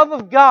the love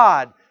of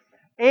God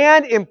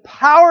and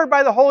empowered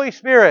by the Holy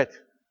Spirit?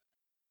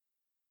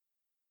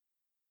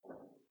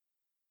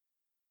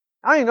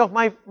 I don't even know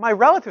if my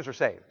relatives are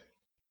saved.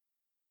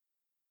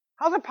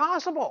 How is it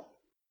possible?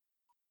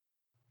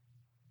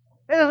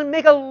 It doesn't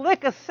make a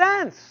lick of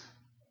sense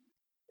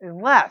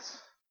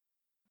unless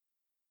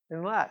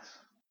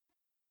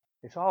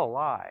it's all a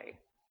lie.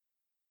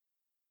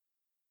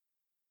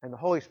 And the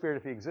Holy Spirit,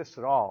 if He exists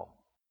at all,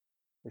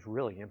 is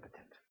really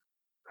impotent.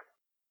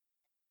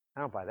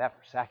 I don't buy that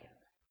for a second.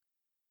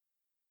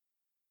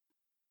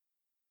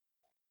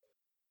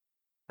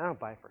 I don't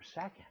buy it for a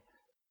second.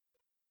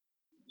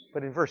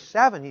 But in verse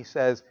 7, he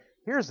says,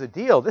 here's the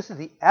deal. This is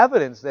the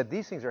evidence that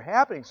these things are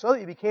happening so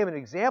that you became an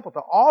example to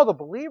all the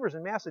believers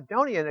in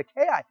Macedonia and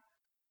Achaia.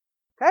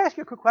 Can I ask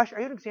you a quick question?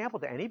 Are you an example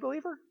to any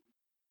believer?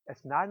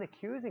 That's not an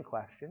accusing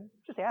question.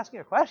 Just asking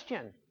a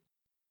question.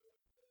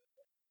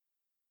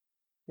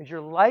 Is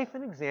your life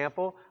an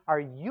example? Are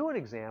you an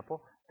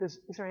example? Is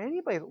there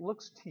anybody that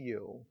looks to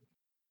you,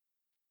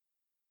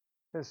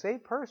 the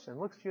saved person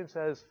looks to you and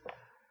says,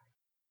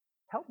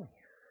 help me.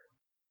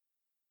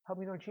 Help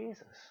me know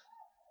Jesus.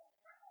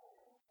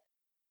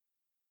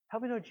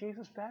 Help me know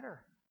Jesus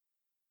better.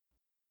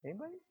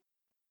 Anybody?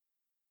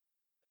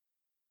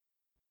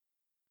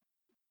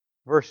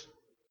 Verse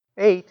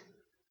 8,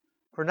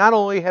 for not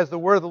only has the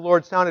word of the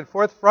Lord sounded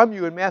forth from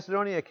you in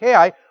Macedonia and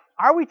Achaia,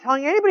 are we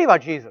telling anybody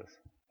about Jesus?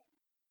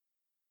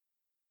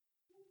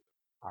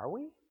 Are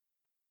we?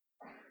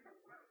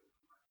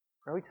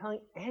 Are we telling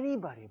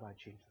anybody about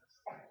Jesus?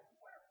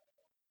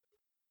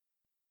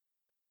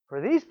 For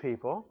these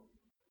people,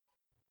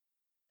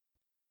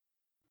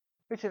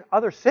 it's in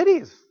other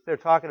cities they're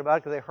talking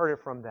about because they heard it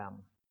from them.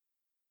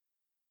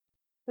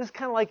 This is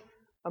kind of like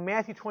a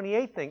Matthew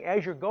 28 thing.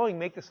 As you're going,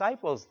 make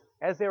disciples.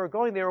 As they were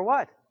going, they were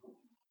what?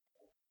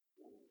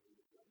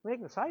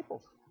 Make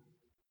disciples.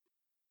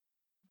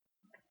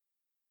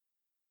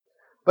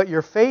 But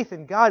your faith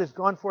in God has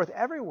gone forth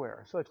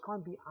everywhere. So it's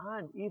gone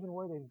beyond even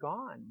where they've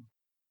gone.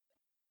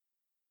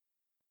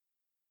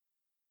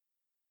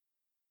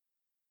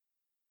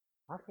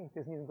 Our faith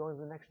isn't even going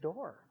to the next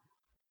door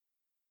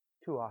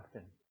too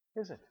often,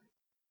 is it?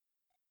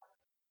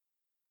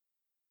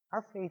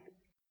 Our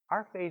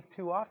faith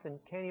too often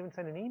can't even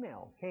send an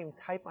email, can't even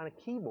type on a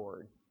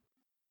keyboard.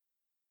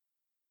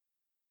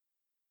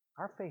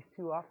 Our faith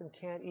too often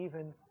can't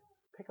even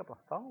pick up a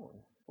phone.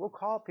 We'll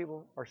call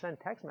people or send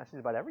text messages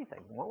about everything,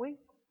 won't we?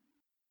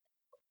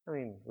 I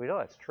mean, we know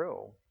that's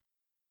true.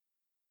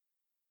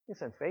 You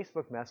send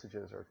Facebook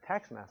messages or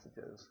text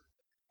messages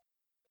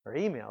or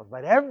emails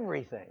about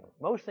everything.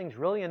 Most things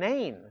really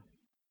inane.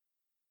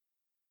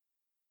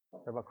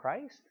 What about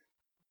Christ?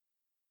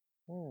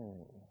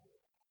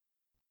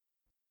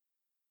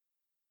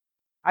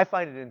 I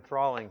find it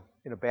enthralling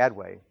in a bad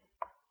way,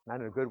 not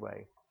in a good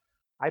way.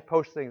 I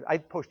post two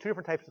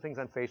different types of things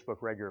on Facebook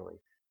regularly.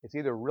 It's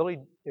either really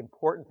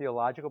important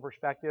theological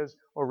perspectives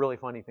or really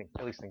funny things,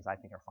 at least things I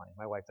think are funny.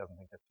 My wife doesn't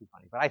think that's too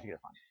funny, but I think they're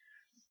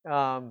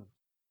funny.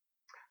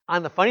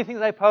 On the funny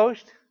things I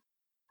post,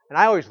 and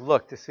I always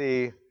look to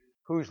see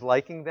who's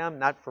liking them,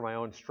 not for my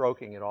own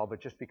stroking at all,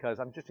 but just because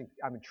I'm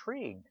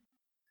intrigued.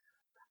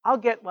 I'll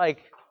get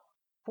like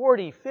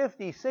 40,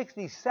 50,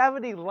 60,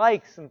 70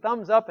 likes and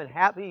thumbs up and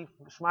happy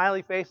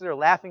smiley faces or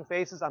laughing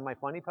faces on my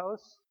funny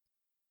posts.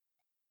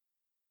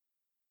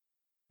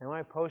 And when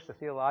I post a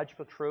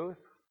theological truth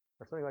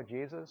or something about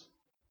Jesus,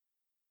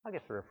 I'll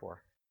get 3 or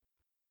 4.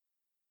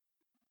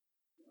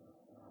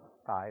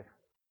 5.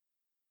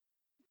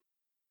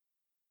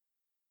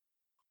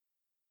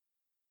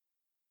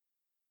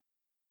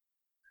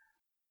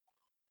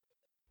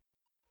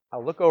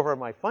 I'll look over at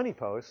my funny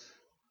posts,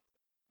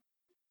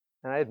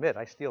 and I admit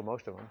I steal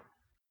most of them.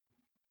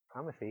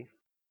 I'm a thief.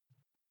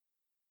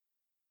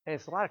 And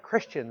it's a lot of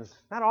Christians,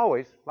 not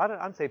always, a lot of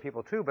unsaved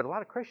people too, but a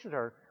lot of Christians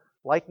are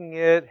liking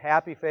it,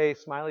 happy face,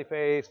 smiley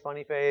face,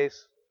 funny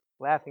face,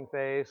 laughing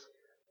face.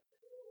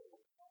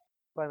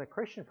 But on the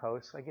Christian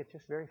posts, I get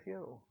just very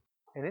few.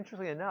 And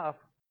interestingly enough,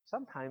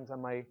 sometimes on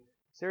my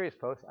serious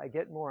posts, I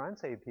get more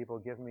unsaved people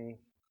give me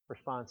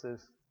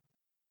responses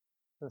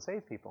than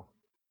saved people.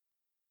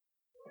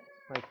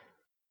 Like,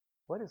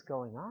 what is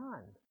going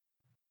on?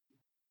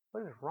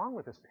 What is wrong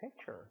with this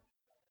picture?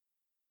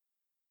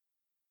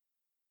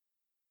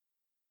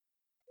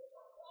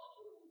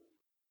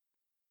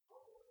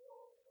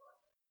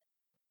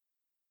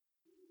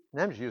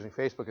 And I'm just using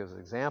Facebook as an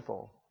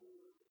example.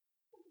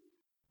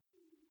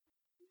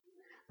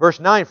 Verse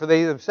 9, for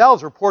they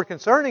themselves report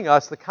concerning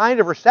us the kind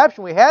of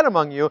reception we had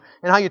among you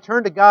and how you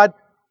turned to God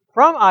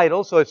from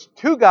idols. So it's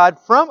to God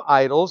from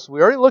idols.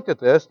 We already looked at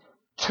this.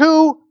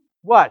 To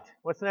what?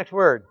 What's the next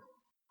word?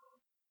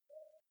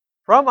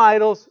 From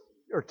idols,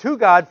 or to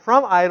God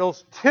from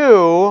idols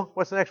to,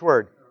 what's the next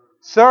word?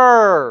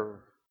 Serve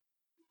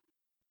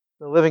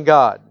the living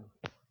God.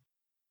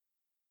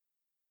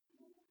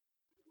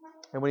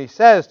 And when he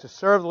says to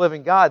serve the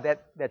living God,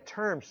 that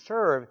term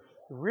serve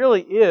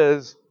really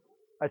is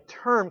a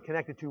term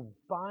connected to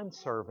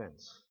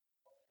bondservants.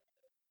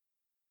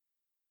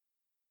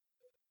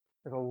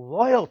 There's a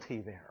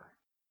loyalty there.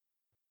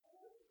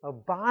 A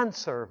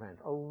bondservant,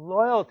 a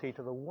loyalty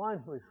to the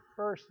one who has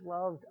first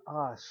loved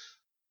us.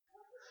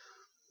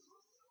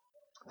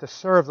 To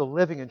serve the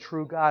living and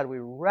true God, we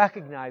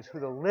recognize who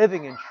the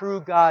living and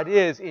true God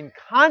is in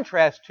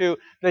contrast to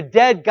the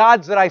dead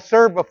gods that I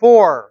served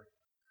before.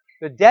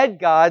 The dead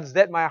gods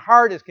that my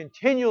heart is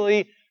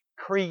continually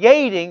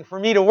creating for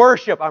me to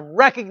worship. I'm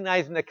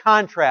recognizing the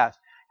contrast.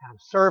 And I'm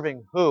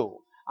serving who?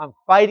 I'm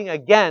fighting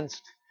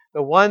against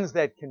the ones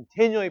that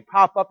continually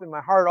pop up in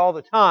my heart all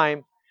the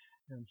time.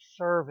 And I'm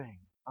serving.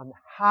 I'm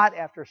hot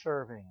after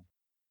serving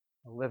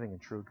the living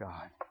and true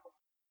God.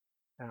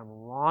 And I'm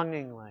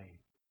longingly,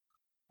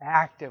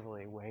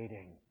 actively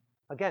waiting.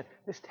 Again,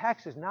 this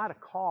text is not a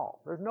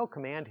call. There's no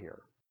command here.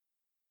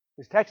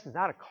 This text is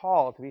not a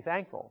call to be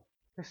thankful.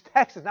 This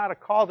text is not a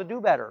call to do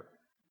better.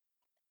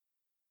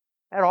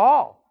 At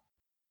all.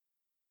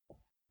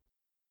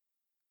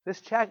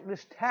 This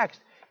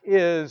text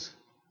is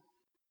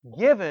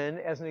given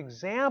as an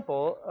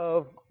example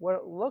of what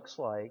it looks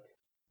like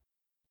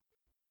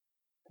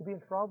to be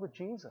enthralled with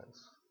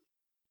Jesus.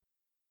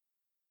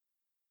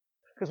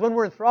 Because when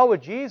we're enthralled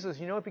with Jesus,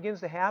 you know what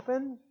begins to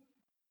happen?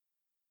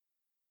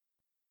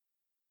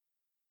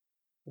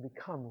 We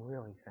become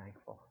really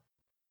thankful.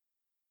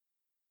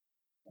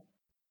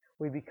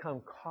 We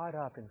become caught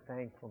up in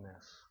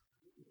thankfulness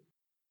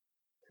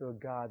to a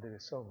God that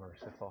is so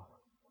merciful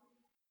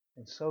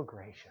and so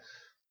gracious,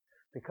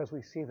 because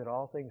we see that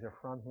all things are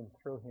from Him,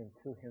 through Him,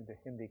 to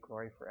Him be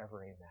glory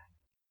forever. Amen.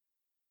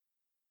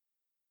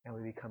 And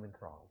we become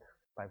enthralled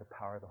by the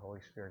power of the Holy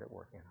Spirit at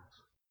work in us.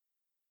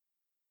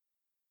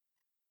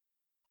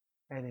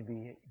 And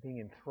in being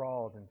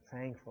enthralled and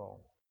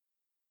thankful,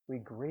 we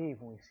grieve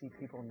when we see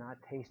people not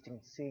tasting,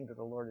 seeing that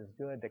the Lord is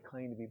good, that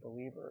claim to be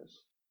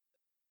believers.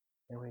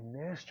 And we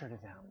minister to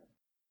them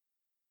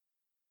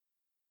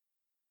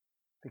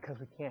because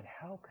we can't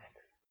help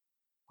it.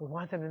 We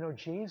want them to know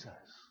Jesus.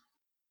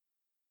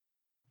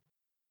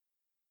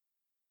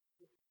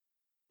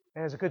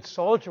 And as a good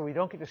soldier, we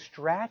don't get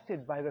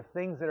distracted by the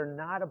things that are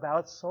not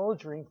about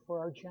soldiering for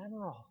our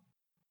general.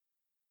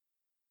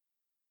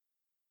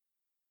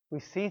 We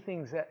see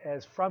things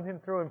as from Him,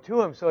 through Him,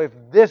 to Him. So if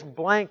this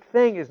blank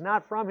thing is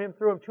not from Him,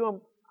 through Him, to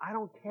Him, I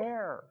don't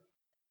care.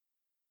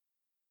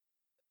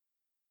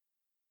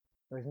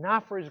 If it's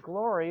not for His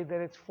glory,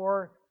 then it's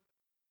for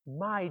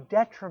my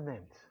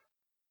detriment.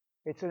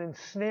 It's an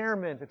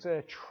ensnarement. It's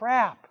a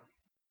trap.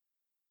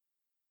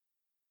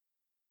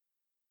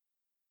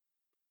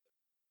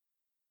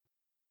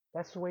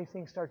 That's the way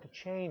things start to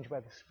change by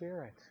the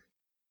Spirit.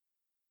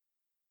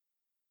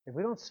 If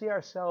we don't see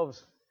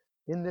ourselves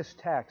in this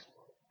text,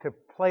 to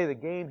play the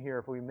game here,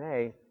 if we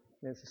may,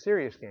 and it's a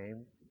serious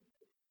game,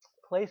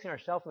 placing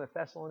ourselves in the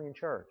Thessalonian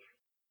church.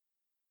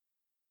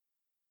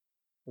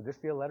 Would this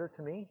be a letter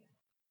to me?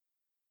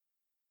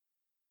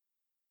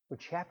 Would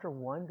chapter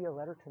 1 be a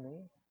letter to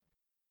me?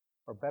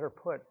 Or better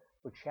put,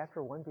 would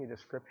chapter 1 be a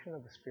description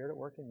of the Spirit at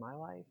work in my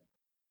life?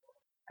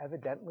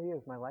 Evidently,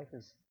 as my life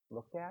is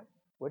looked at,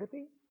 would it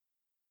be?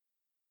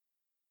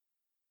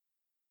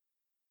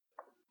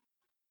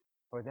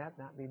 Or would that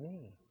not be me?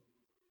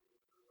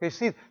 You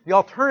see, the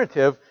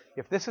alternative,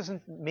 if this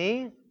isn't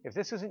me, if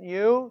this isn't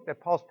you that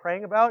Paul's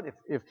praying about,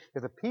 if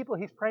the people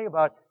he's praying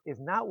about is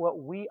not what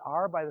we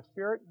are by the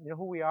Spirit, you know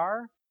who we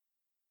are?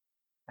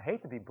 I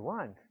hate to be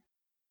blunt,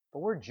 but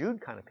we're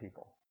Jude kind of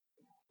people.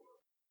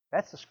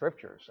 That's the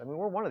Scriptures. I mean,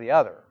 we're one or the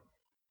other.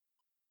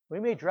 We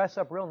may dress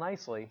up real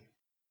nicely,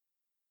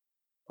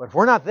 but if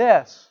we're not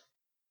this,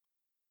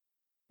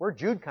 we're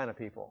Jude kind of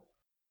people.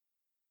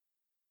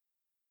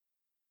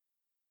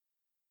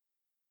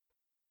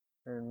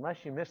 And unless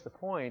you miss the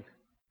point,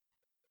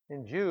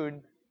 in Jude,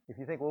 if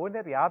you think, well, wouldn't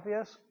that be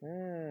obvious?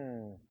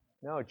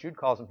 No, Jude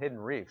calls them hidden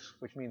reefs,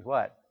 which means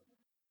what?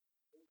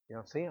 You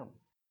don't see them.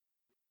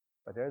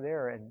 But they're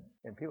there,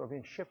 and people are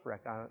being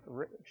shipwrecked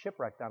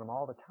on them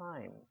all the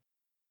time.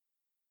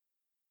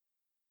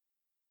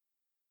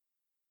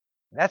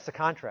 That's the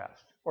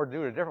contrast. Or to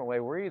do it a different way,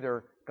 we're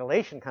either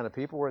Galatian kind of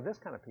people or this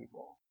kind of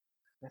people.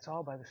 That's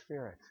all by the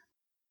Spirit.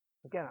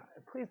 Again,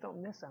 please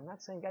don't miss it. I'm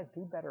not saying guys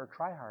do better or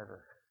try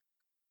harder.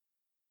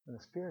 When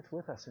the Spirit's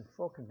with us in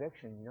full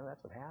conviction, you know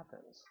that's what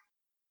happens.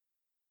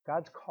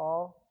 God's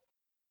call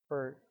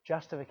for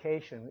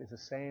justification is the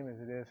same as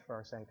it is for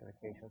our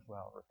sanctification as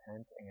well.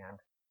 Repent and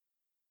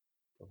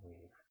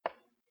believe.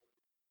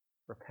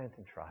 Repent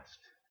and trust.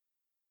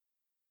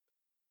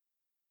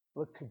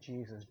 Look to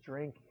Jesus.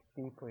 Drink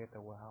deeply at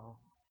the well,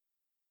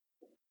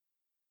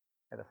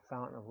 at the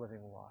fountain of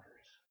living waters.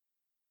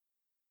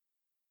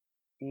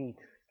 Eat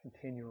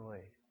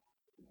continually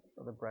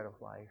of the bread of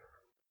life.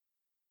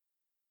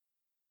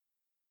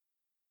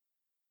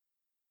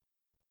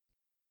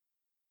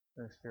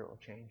 And the Spirit will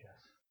change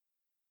us.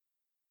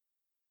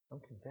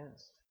 I'm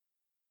convinced.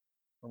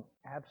 I'm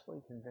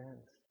absolutely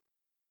convinced.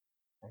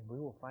 And we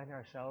will find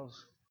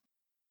ourselves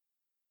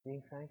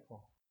being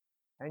thankful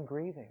and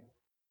grieving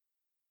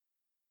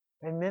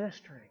and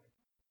ministering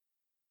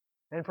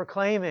and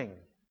proclaiming,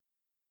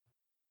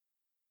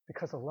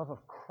 because the love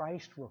of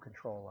Christ will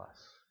control us.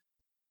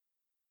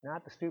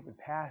 Not the stupid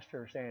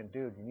pastor saying,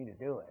 dude, you need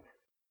to do it.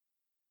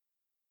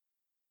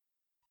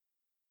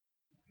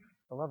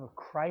 The love of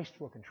Christ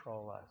will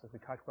control us, as we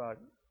talked about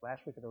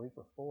last week or the week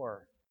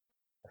before.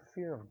 The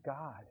fear of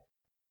God.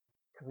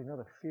 Because we know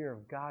the fear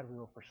of God, we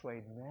will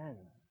persuade men.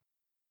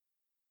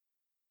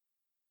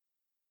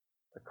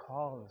 The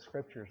call of the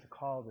Scriptures, the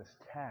call of this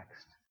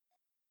text,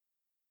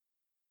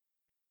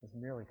 is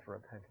merely to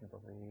repent and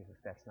believe if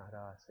that's not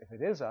us. If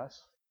it is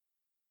us,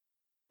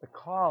 the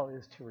call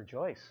is to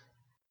rejoice.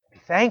 Be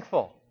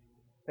thankful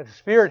that the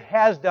Spirit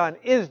has done,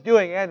 is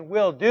doing, and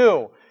will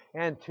do,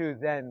 and to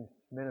then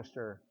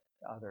minister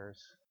to others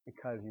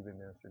because you've been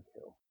ministered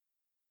to,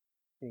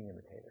 being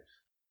imitators.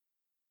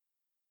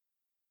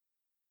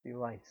 Be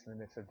lights in the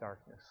midst of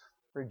darkness,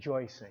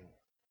 rejoicing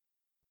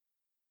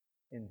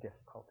in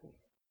difficulty,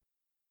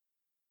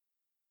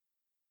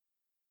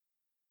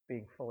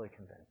 being fully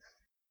convinced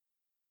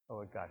of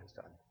what God has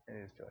done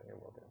and is doing and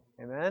will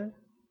do. Amen?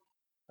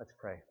 Let's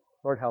pray.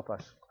 Lord, help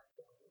us.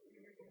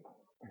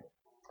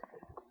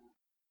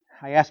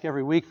 I ask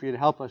every week for you to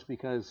help us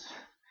because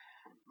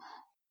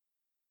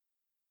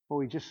what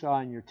we just saw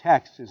in your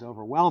text is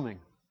overwhelming.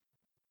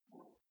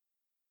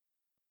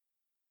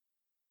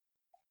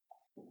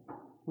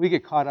 We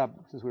get caught up,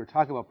 since we were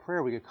talking about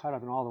prayer, we get caught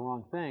up in all the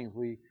wrong things.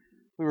 We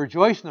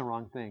rejoice in the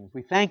wrong things.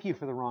 We thank you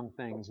for the wrong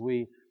things.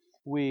 We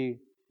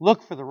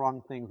look for the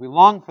wrong things. We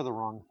long for the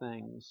wrong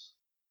things.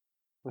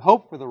 We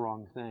hope for the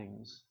wrong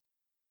things.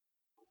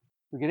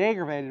 We get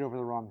aggravated over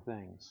the wrong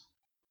things.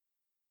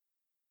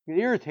 We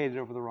get irritated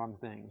over the wrong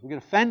things. We get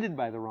offended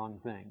by the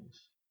wrong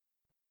things.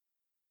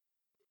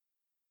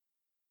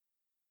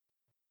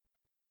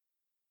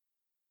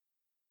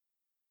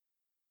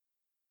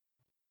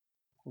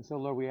 And so,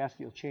 Lord, we ask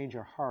you'll change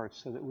our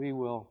hearts so that we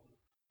will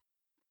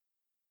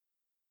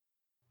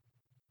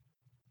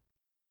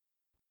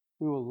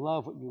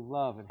love what you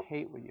love and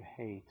hate what you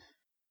hate.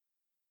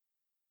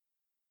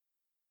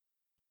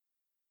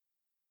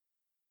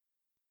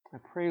 I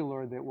pray,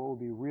 Lord, that what will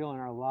be real in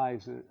our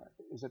lives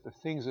is that the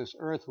things of this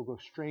earth will go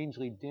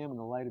strangely dim in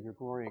the light of your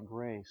glory and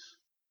grace.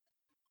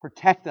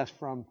 Protect us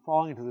from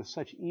falling into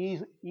such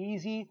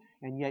easy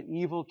and yet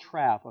evil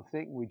trap of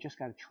thinking we just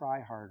got to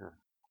try harder.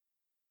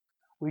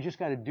 We just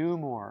got to do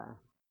more.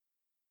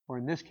 Or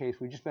in this case,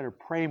 we just better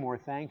pray more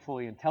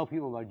thankfully and tell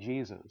people about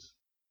Jesus.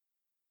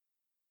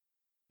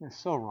 It's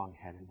so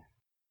wrong-headed.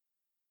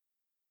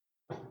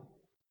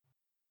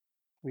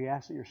 We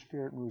ask that your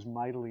Spirit moves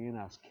mightily in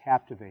us,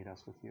 captivate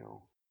us with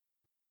you.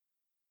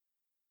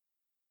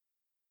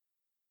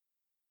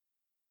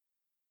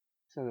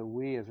 So that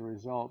we, as a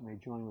result, may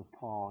join with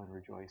Paul in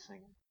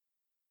rejoicing,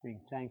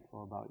 being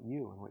thankful about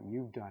you and what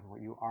you've done,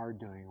 what you are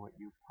doing, and what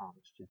you've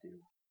promised to do.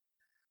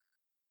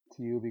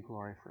 To you be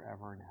glory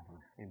forever and ever.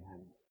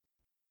 Amen.